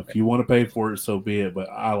 if you want to pay for it, so be it. But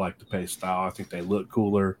I like the paste style. I think they look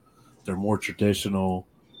cooler. They're more traditional.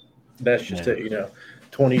 That's just it,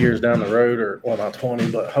 20 years down the road, or, well, not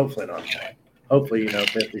 20, but hopefully not. Hopefully,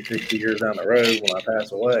 50, 60 years down the road when I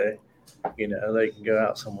pass away, they can go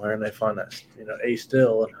out somewhere and they find that, a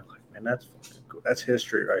still. And I'm like, man, that's cool. That's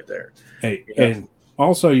history right there. Hey, and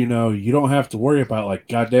also, you don't have to worry about, like,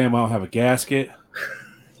 goddamn, I don't have a gasket.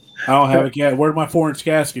 I don't have a gasket. Where'd my 4-inch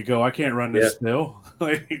gasket go? I can't run this still.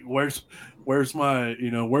 Like, where's my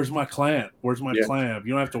where's my clamp? Where's my clamp?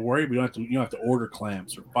 You don't have to worry. You don't have to order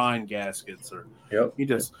clamps or find gaskets, or you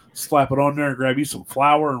just slap it on there and grab you some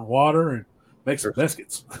flour and water and make some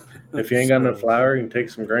biscuits. If you ain't got no flour, you can take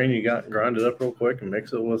some grain grind it up real quick and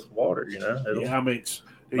mix it with water.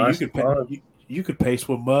 You could paste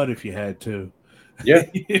with mud if you had to. Yeah,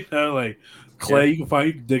 like clay. You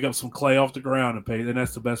can dig up some clay off the ground and paste, and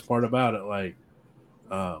that's the best part about it. Like,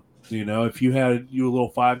 if you had a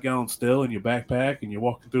little 5-gallon still in your backpack and you're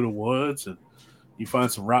walking through the woods and you find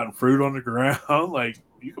some rotten fruit on the ground, like,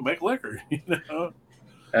 you can make liquor.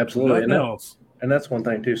 Absolutely. And that's one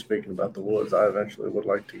thing too. Speaking about the woods, I eventually would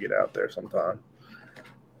like to get out there sometime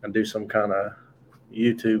and do some kind of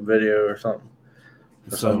YouTube video or something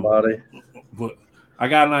for somebody. But I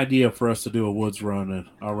got an idea for us to do a woods run, and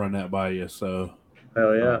I'll run that by you. So,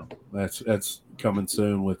 hell yeah, that's coming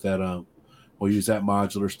soon with that. We'll use that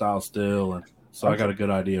modular style still, and so I got a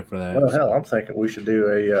good idea for that. Well, hell, I'm thinking we should do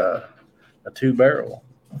a 2-barrel.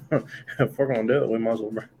 If we're gonna do it, we might as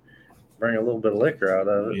well bring a little bit of liquor out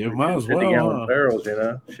of it. You might as 50-gallon barrels,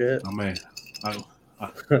 shit. I mean,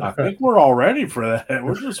 I think we're all ready for that.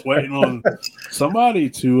 We're just waiting on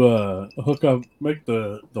somebody to hook up, make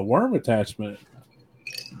the worm attachment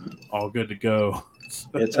all good to go.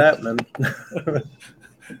 It's happening.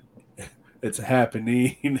 It's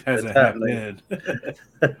happening. Hasn't happened.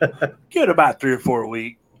 Get about 3 or 4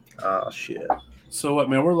 weeks. Oh shit. So what,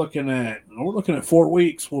 man? We're looking at 4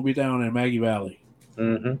 weeks. We'll be down in Maggie Valley.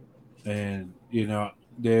 Mm-hmm. And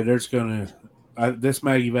there's this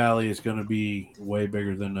Maggie Valley is gonna be way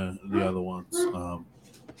bigger than the other ones.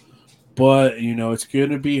 But it's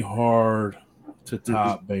gonna be hard to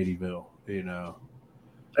top Beattyville.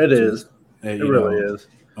 It is. It really is.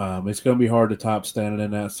 It's going to be hard to top standing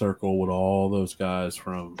in that circle with all those guys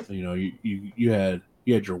from, you had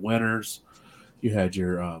your winners, you had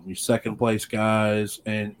your second place guys,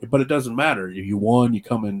 but it doesn't matter. If you won, you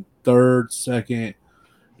come in third, second,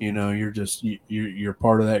 you're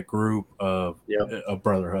part of that group of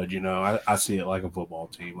brotherhood. I see it like a football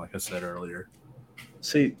team, like I said earlier.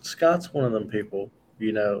 See, Scott's one of them people,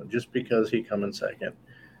 just because he come in second,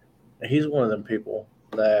 he's one of them people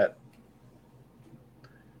that,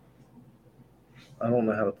 I don't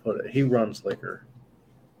know how to put it. He runs liquor.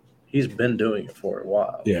 He's been doing it for a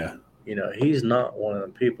while. Yeah. He's not one of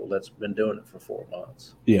the people that's been doing it for 4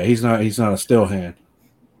 months. Yeah, he's not a still hand.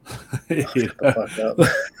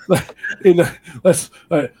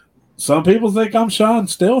 Some people think I'm Shawn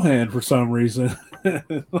Stillhand for some reason.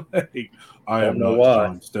 I am not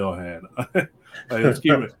Shawn Stillhand. Let's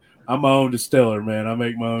keep it. I'm my own distiller, man. I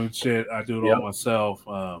make my own shit. I do it all myself.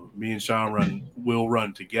 Me and Shawn will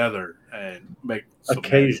run together and make some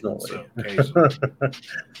occasionally.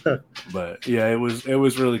 But yeah, it was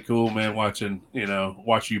really cool, man. Watching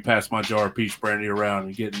you pass my jar of peach brandy around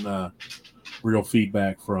and getting real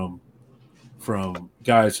feedback from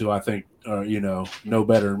guys who I think know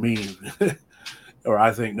better than me, or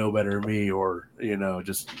I think know better than me, or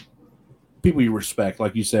just people you respect,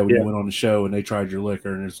 like you said when you went on the show and they tried your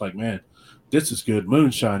liquor and it's like, man, this is good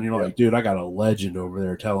moonshine. You're like, dude, I got a legend over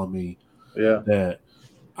there telling me that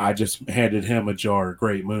I just handed him a jar of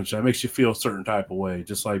great moonshine. It makes you feel a certain type of way,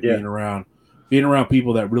 just like being around being around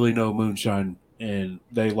people that really know moonshine and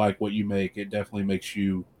they like what you make, it definitely makes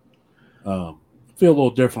you feel a little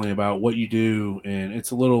differently about what you do, and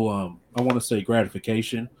it's a little I want to say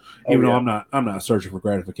gratification, even though I'm not searching for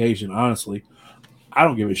gratification. Honestly, I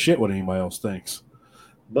don't give a shit what anybody else thinks.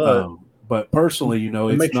 But personally, you know,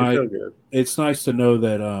 it makes you feel good. It's nice to know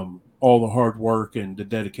that all the hard work and the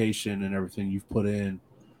dedication and everything you've put in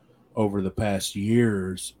over the past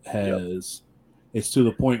years has it's to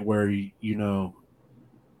the point where you know,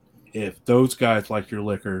 if those guys like your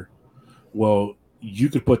liquor, well, you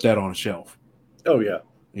could put that on a shelf. Oh yeah.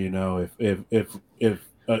 You know, if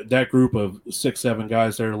that group of 6-7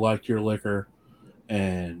 guys there like your liquor,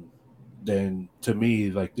 and then to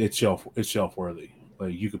me, like it's shelf worthy.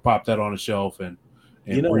 Like you could pop that on a shelf, and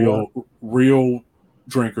you know real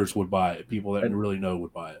drinkers would buy it. People that really know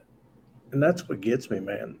would buy it. And that's what gets me,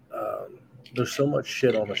 man. There's so much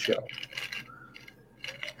shit on the shelf.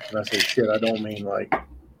 When I say shit, I don't mean like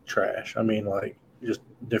trash. I mean like just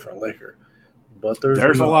different liquor. But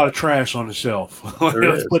there's a lot of trash on the shelf.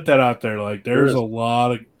 Let's put that out there. Like there's a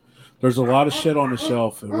lot of shit on the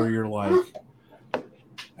shelf where you're like,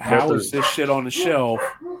 how is this shit on the shelf?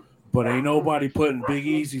 But ain't nobody putting Big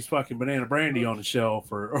Easy's fucking banana brandy on the shelf,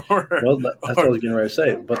 or well, that's what I was getting ready to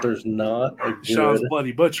say. But there's not a good Shawn's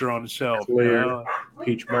Bloody Butcher on the shelf, clear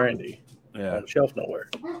peach brandy on the shelf nowhere.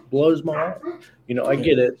 Blows my heart. You know, I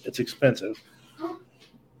get it; it's expensive,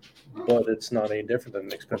 but it's not any different than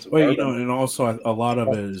an expensive. Well, you know, and also a lot of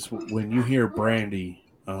it is when you hear brandy,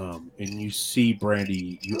 and you see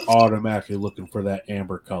brandy, you automatically looking for that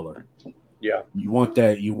amber color. Yeah, you want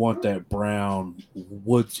that brown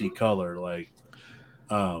woodsy color, like,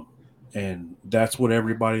 and that's what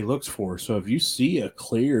everybody looks for. So if you see a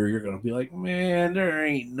clear, you're gonna be like, man, there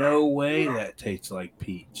ain't no way that tastes like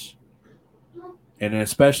peach. And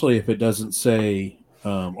especially if it doesn't say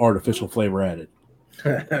artificial flavor added.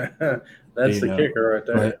 That's the kicker right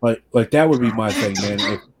there. Like that would be my thing,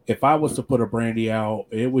 man. If I was to put a brandy out,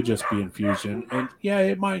 it would just be infusion, and yeah,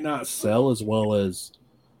 it might not sell as well as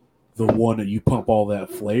the one that you pump all that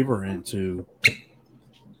flavor into,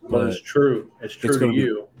 but it's true. It's true to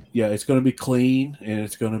you. Yeah, it's going to be clean, and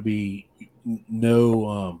it's going to be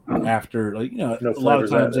no after, like, you know, a lot of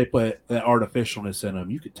times they put that artificialness in them.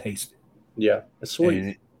 You could taste it. Yeah, it's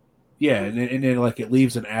sweet. And then like it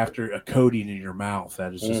leaves a coating in your mouth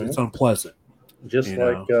that is just it's unpleasant. Just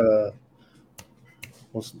like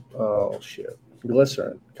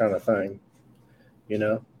glycerin kind of thing. You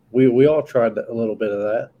know, we all tried a little bit of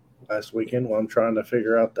that last weekend while I'm trying to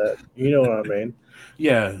figure out that, you know what I mean?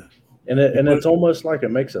 Yeah. And it's almost like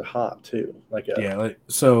it makes it hot too.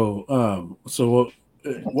 So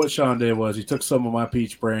what Shawn did was he took some of my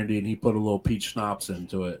peach brandy and he put a little peach schnapps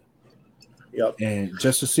into it. Yep. And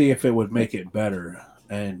just to see if it would make it better.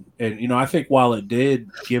 And you know, I think while it did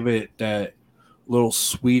give it that little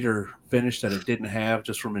sweeter finish that it didn't have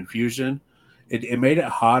just from infusion, it made it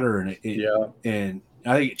hotter, and and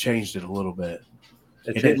I think it changed it a little bit.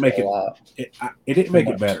 It didn't make it a lot. It didn't make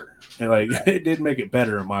it better. And like it did make it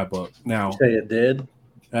better in my book. Now, you say it did?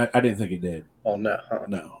 I didn't think it did. Oh no,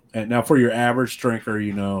 no. And now for your average drinker,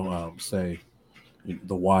 you know, say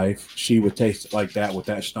the wife, she would taste it like that with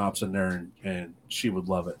that schnapps in there, and she would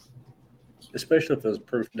love it. Especially if it was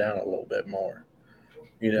proofed down a little bit more,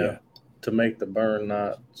 you know, to make the burn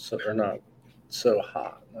not so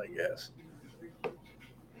hot, I guess.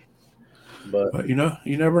 But you know,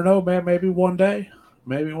 you never know, man. Maybe one day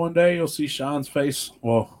you'll see Shawn's face.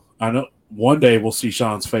 Well, I know one day we'll see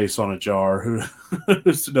Shawn's face on a jar.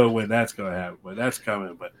 Who's to know when that's going to happen? But that's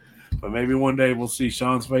coming. But maybe one day we'll see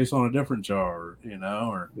Shawn's face on a different jar, you know,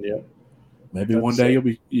 or maybe one day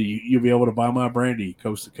you'll be able to buy my brandy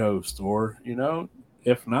coast to coast, or, you know,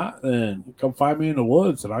 if not, then come find me in the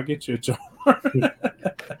woods and I'll get you a jar.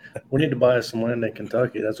 We need to buy some land in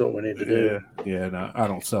Kentucky. That's what we need to do. Yeah. No, I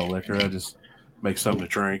don't sell liquor. I just make something to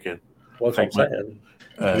drink. And what's I'm saying?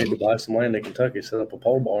 We need to buy some land in Kentucky, set up a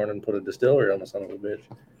pole barn, and put a distillery on the son of a bitch.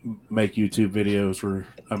 Make YouTube videos where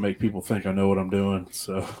I make people think I know what I'm doing.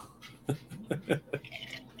 So,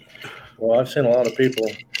 well, I've seen a lot of people.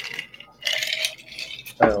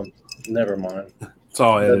 Never mind. It's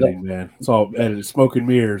all editing, man. It's all edited. Smoke and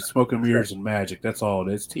mirrors, and magic. That's all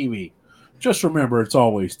it is. TV. Just remember, it's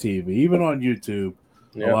always TV. Even on YouTube,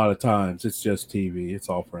 a lot of times it's just TV. It's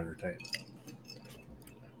all for entertainment.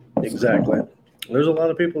 Exactly. There's a lot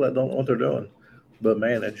of people that don't know what they're doing, but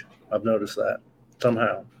manage. I've noticed that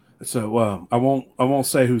somehow. So I won't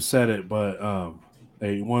say who said it, but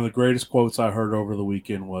one of the greatest quotes I heard over the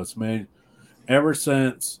weekend was, "Man, ever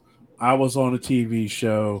since I was on a TV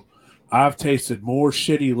show, I've tasted more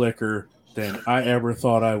shitty liquor than I ever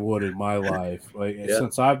thought I would in my life. Like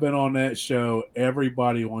since I've been on that show,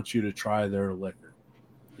 everybody wants you to try their liquor.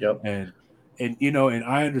 Yep. And you know, and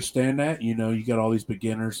I understand that. You know, you got all these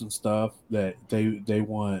beginners and stuff that they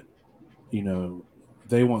want, you know,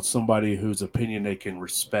 they want somebody whose opinion they can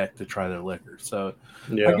respect to try their liquor. So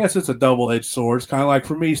I guess it's a double-edged sword. It's kind of like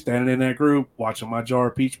for me standing in that group watching my jar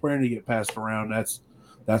of peach brandy get passed around.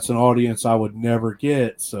 That's an audience I would never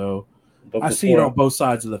get. So I see it on both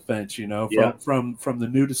sides of the fence, you know, from the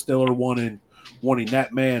new distiller wanting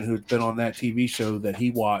that man who's been on that TV show that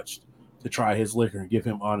he watched to try his liquor and give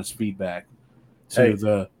him honest feedback to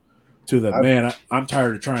the man. I'm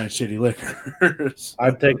tired of trying shitty liquor. So,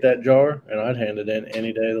 I'd take that jar and I'd hand it in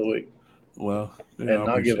any day of the week. Well, and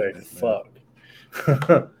not give a fuck.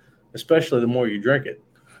 Especially the more you drink it.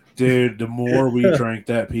 Dude, the more we drank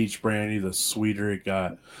that peach brandy, the sweeter it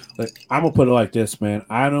got. Like, I'm gonna put it like this, man.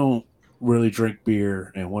 I don't really drink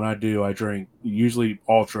beer, and when I do, I drink usually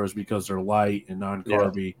ultras because they're light and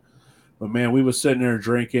non-carby. But man, we was sitting there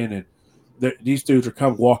drinking, and these dudes are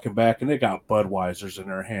walking back, and they got Budweisers in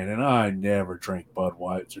their hand, and I never drink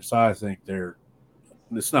Budweisers. So I think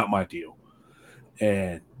it's not my deal.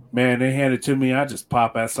 And man, they hand it to me. I just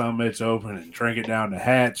pop that son of a bitch open and drink it down the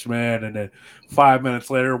hatch, man. And then 5 minutes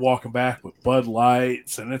later, walking back with Bud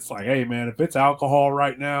Lights, and it's like, hey, man, if it's alcohol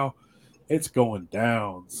right now, it's going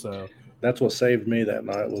down. So that's what saved me that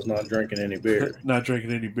night, was not drinking any beer. Not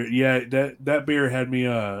drinking any beer. Yeah, that beer had me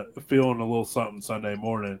feeling a little something Sunday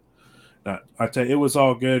morning. I tell you, it was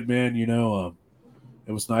all good, man. You know,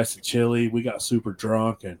 it was nice and chilly. We got super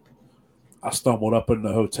drunk, and I stumbled up in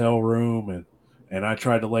the hotel room, and I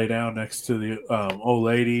tried to lay down next to the old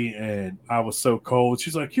lady, and I was so cold.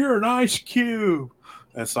 She's like, "You're an ice cube."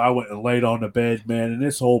 And so I went and laid on the bed, man, and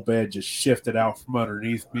this whole bed just shifted out from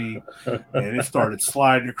underneath me, and it started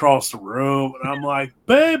sliding across the room. And I'm like,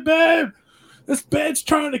 babe, this bed's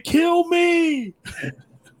trying to kill me.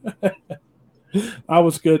 I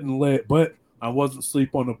was good and lit, but I wasn't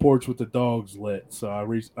asleep on the porch with the dogs lit, so I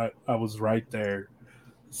was right there.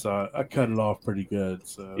 So I cut it off pretty good.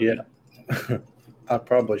 So yeah. I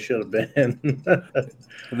probably should have been.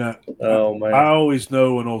 Man. I always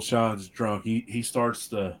know when old Shawn's drunk. He starts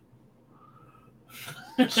to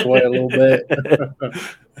sway a little bit.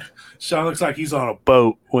 Shawn looks like he's on a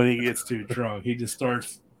boat when he gets too drunk. He just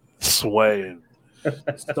starts swaying.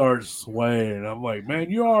 I'm like, man,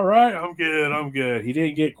 you all right? I'm good. He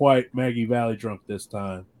didn't get quite Maggie Valley drunk this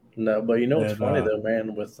time. No, but you know what's funny though,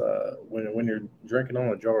 man, with when you're drinking on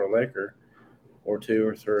a jar of liquor or two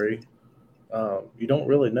or three, you don't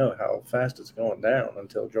really know how fast it's going down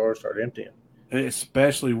until jars start emptying.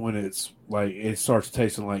 Especially when it's like it starts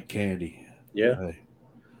tasting like candy. Yeah.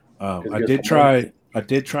 I did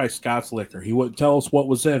try Scott's liquor. He wouldn't tell us what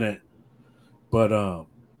was in it, but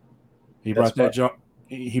he brought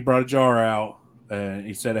a jar out, and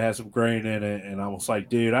he said it had some grain in it, and I was like,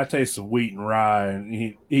 dude, I taste some wheat and rye, and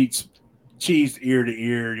he eats cheese ear to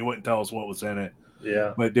ear, and he wouldn't tell us what was in it.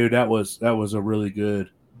 Yeah. But dude, that was a really good.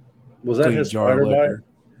 Was that his jar liquor?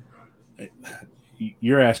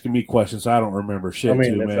 You're asking me questions I don't remember shit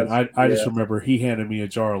too, man. I just remember he handed me a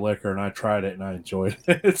jar of liquor and I tried it and I enjoyed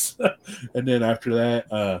it. And then after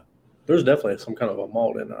that, there's definitely some kind of a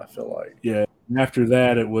malt in it, I feel like. Yeah. And after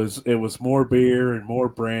that, it was more beer and more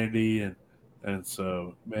brandy and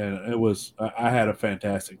so man, I had a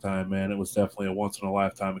fantastic time, man. It was definitely a once in a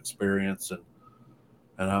lifetime experience,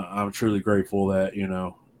 and I'm truly grateful that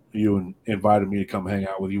you invited me to come hang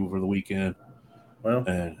out with you over the weekend. Well,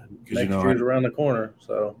 and next year's around the corner,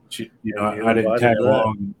 so I didn't tag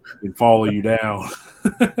along and follow you down.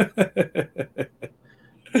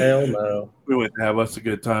 Hell no. We went to have us a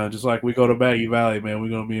good time, just like we go to Maggie Valley, man. We're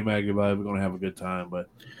gonna be in Maggie Valley. We're gonna have a good time, but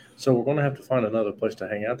so we're gonna have to find another place to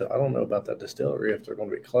hang out. I don't know about that distillery, if they're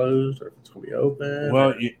gonna be closed or if it's gonna be open.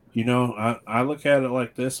 Well, I look at it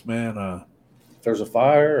like this, man. If there's a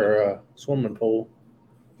fire or a swimming pool.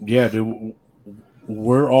 Yeah, dude.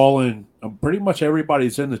 We're all in. Pretty much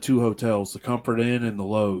everybody's in the two hotels, the Comfort Inn and the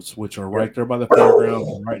Lowe's, which are right there by the fairgrounds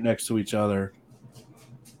and right next to each other.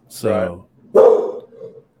 So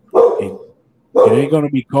it ain't going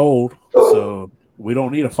to be cold, so we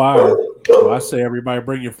don't need a fire. So I say everybody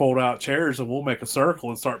bring your fold-out chairs, and we'll make a circle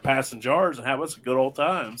and start passing jars and have us a good old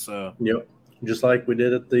time. So yep, just like we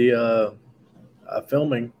did at the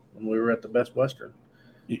filming when we were at the Best Western.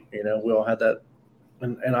 We all had that.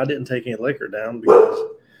 And I didn't take any liquor down because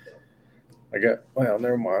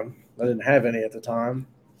never mind. I didn't have any at the time.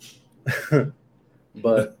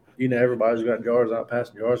 But, everybody's got jars out,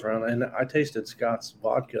 passing jars around. And I tasted Scott's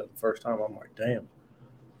vodka the first time. I'm like, damn.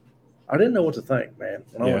 I didn't know what to think, man.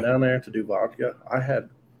 When I went down there to do vodka,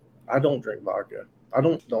 I I don't drink vodka. I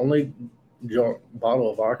don't. The only bottle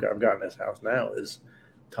of vodka I've got in this house now is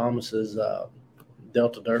Thomas's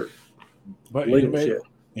Delta Dirt. But shit.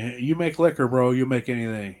 You make liquor, bro. You make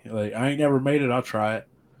anything. Like I ain't never made it. I'll try it.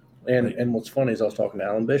 And what's funny is I was talking to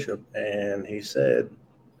Alan Bishop, and he said,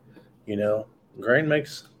 grain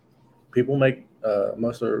makes people make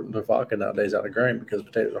most of their vodka nowadays out of grain because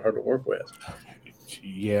potatoes are hard to work with.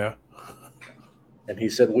 Yeah. And he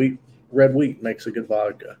said red wheat makes a good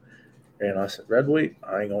vodka. And I said, red wheat?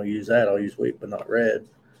 I ain't going to use that. I'll use wheat, but not red.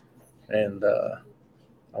 And I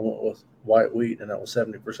went with white wheat, and that was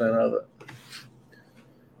 70% of it.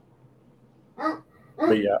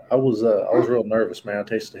 But yeah, I was real nervous, man. I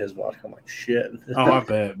tasted his vodka. I'm like, shit. Oh, I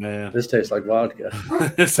bet, man. This tastes like vodka.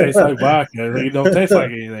 This tastes like vodka. It don't taste like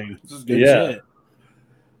anything. This is good shit.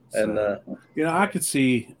 And I could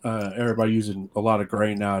see everybody using a lot of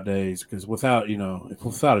grain nowadays because without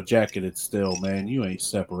a jacket, it's still, man, you ain't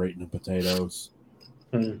separating the potatoes.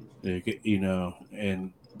 And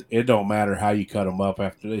it don't matter how you cut them up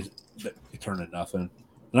after they turn to nothing.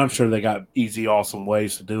 And I'm sure they got easy, awesome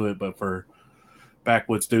ways to do it, but for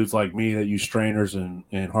backwoods dudes like me that use strainers and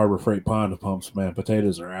Harbor Freight pond pumps, man,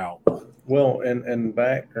 potatoes are out. Well, and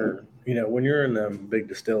when you're in them big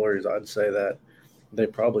distilleries, I'd say that they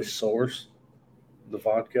probably source the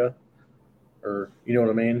vodka, or you know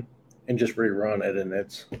what I mean, and just rerun it, and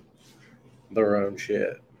it's their own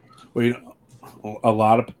shit. Well,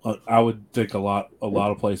 I would think a lot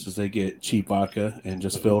of places they get cheap vodka and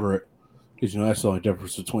just filter it because that's the only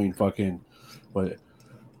difference between fucking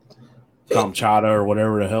Kamchatka or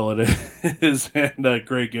whatever the hell it is and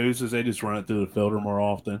Grey Goose is they just run it through the filter more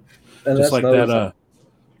often. And just like that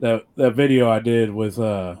video I did with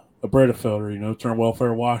a Brita filter, turn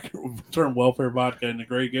welfare vodka into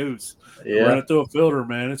Grey Goose. Yeah. Run it through a filter,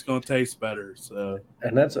 man. It's gonna taste better. So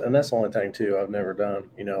and that's the only thing too I've never done.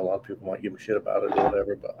 A lot of people might give me shit about it or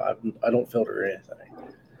whatever, but I don't filter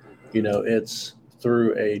anything. It's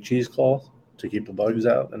through a cheesecloth to keep the bugs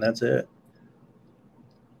out, and that's it.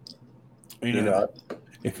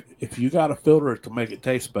 If you got to filter it to make it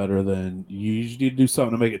taste better, then you usually need to do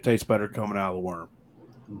something to make it taste better coming out of the worm.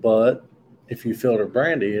 But if you filter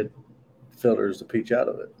brandy, it filters the peach out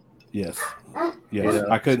of it. Yes.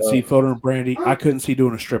 I couldn't see filtering brandy. I couldn't see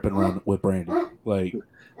doing a stripping run with brandy. Like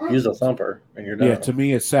use a thumper and you're done. Yeah, to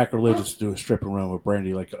me it's sacrilegious to do a stripping run with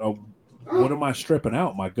brandy. Like, what am I stripping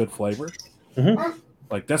out? My good flavor. Mm-hmm.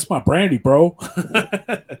 Like that's my brandy, bro.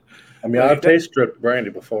 I mean, I've taste stripped brandy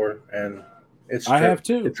before, and it's stripped. I have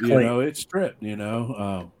too. It's clean. It's stripped. That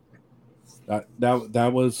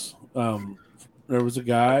was there was a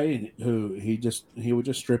guy who he would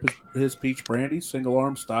just strip his peach brandy single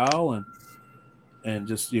arm style and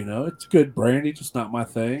just it's good brandy, just not my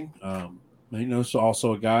thing. So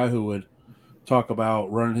also a guy who would talk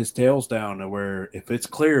about running his tails down to where if it's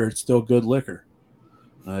clear, it's still good liquor.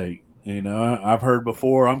 Like. I've heard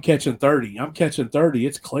before. I'm catching 30.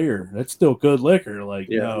 It's clear. That's still good liquor. Like,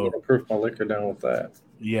 I'm gonna proof my liquor down with that.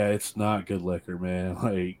 Yeah, it's not good liquor, man.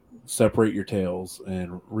 Like, separate your tails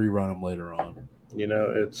and rerun them later on.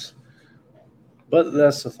 But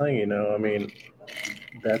that's the thing. I mean,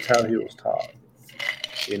 that's how he was taught.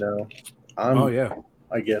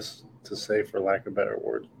 I guess to say, for lack of better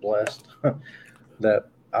words, blessed that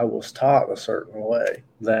I was taught a certain way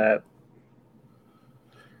that.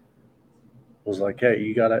 Was like, hey,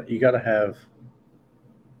 you gotta have,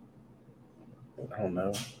 I don't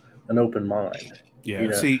know, an open mind. Yeah.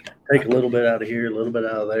 Take a little bit out of here, a little bit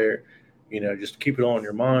out of there, just keep it all in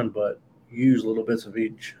your mind, but use little bits of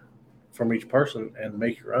each from each person and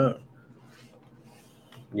make your own.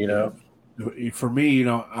 For me,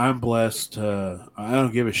 I'm blessed. I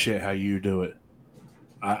don't give a shit how you do it.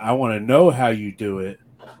 I want to know how you do it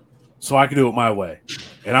so I can do it my way,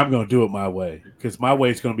 and I'm going to do it my way because my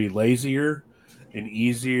way is going to be lazier and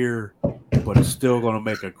easier, but it's still going to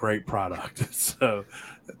make a great product. So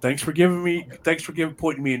thanks for pointing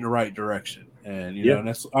me in the right direction. And, and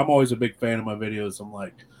I'm always a big fan of my videos. I'm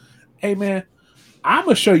like, hey man, I'm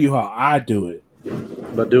going to show you how I do it,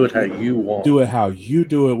 but do it how you want. Do it how you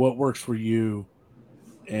do it. What works for you.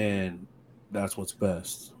 And that's what's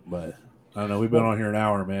best. But I don't know. We've been on here an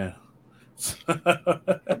hour, man.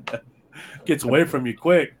 Gets away from you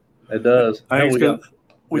quick. It does.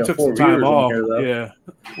 We took some time off.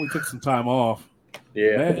 We took some time off.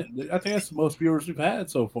 Yeah, man, I think that's the most viewers we've had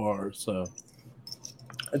so far. So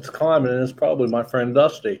it's climbing, and it's probably my friend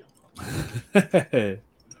Dusty.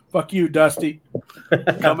 Fuck you, Dusty.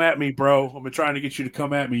 Come at me, bro. I've been trying to get you to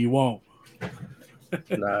come at me. You won't.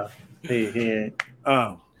 Nah, he ain't.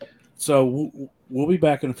 So we'll be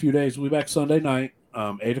back in a few days. We'll be back Sunday night,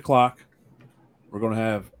 8:00. We're gonna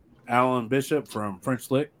have Alan Bishop from French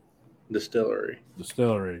Lick Distillery.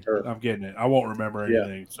 I'm getting it. I won't remember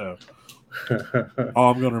anything, so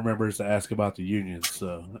all I'm going to remember is to ask about the unions.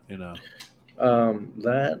 So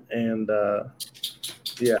that and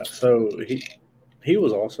so he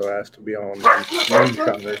was also asked to be on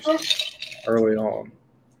Moonshiners early on.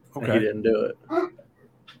 Okay. And he didn't do it.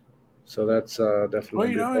 So that's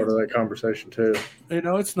definitely part of that conversation too.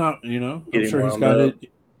 It's not. I'm Getting sure he's got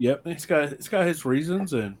it. Yep, it's got his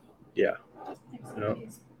reasons, and yeah.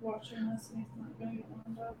 He's watching this and he's not going to get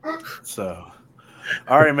wound up. So,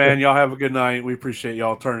 all right, man. Y'all have a good night. We appreciate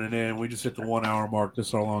y'all turning in. We just hit the 1 hour mark. This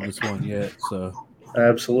is our longest one yet. So,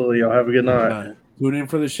 absolutely. Y'all have a good night. Tune in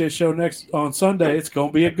for the shit show next on Sunday. It's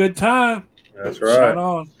gonna be a good time. That's right. Shine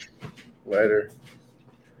on. Later.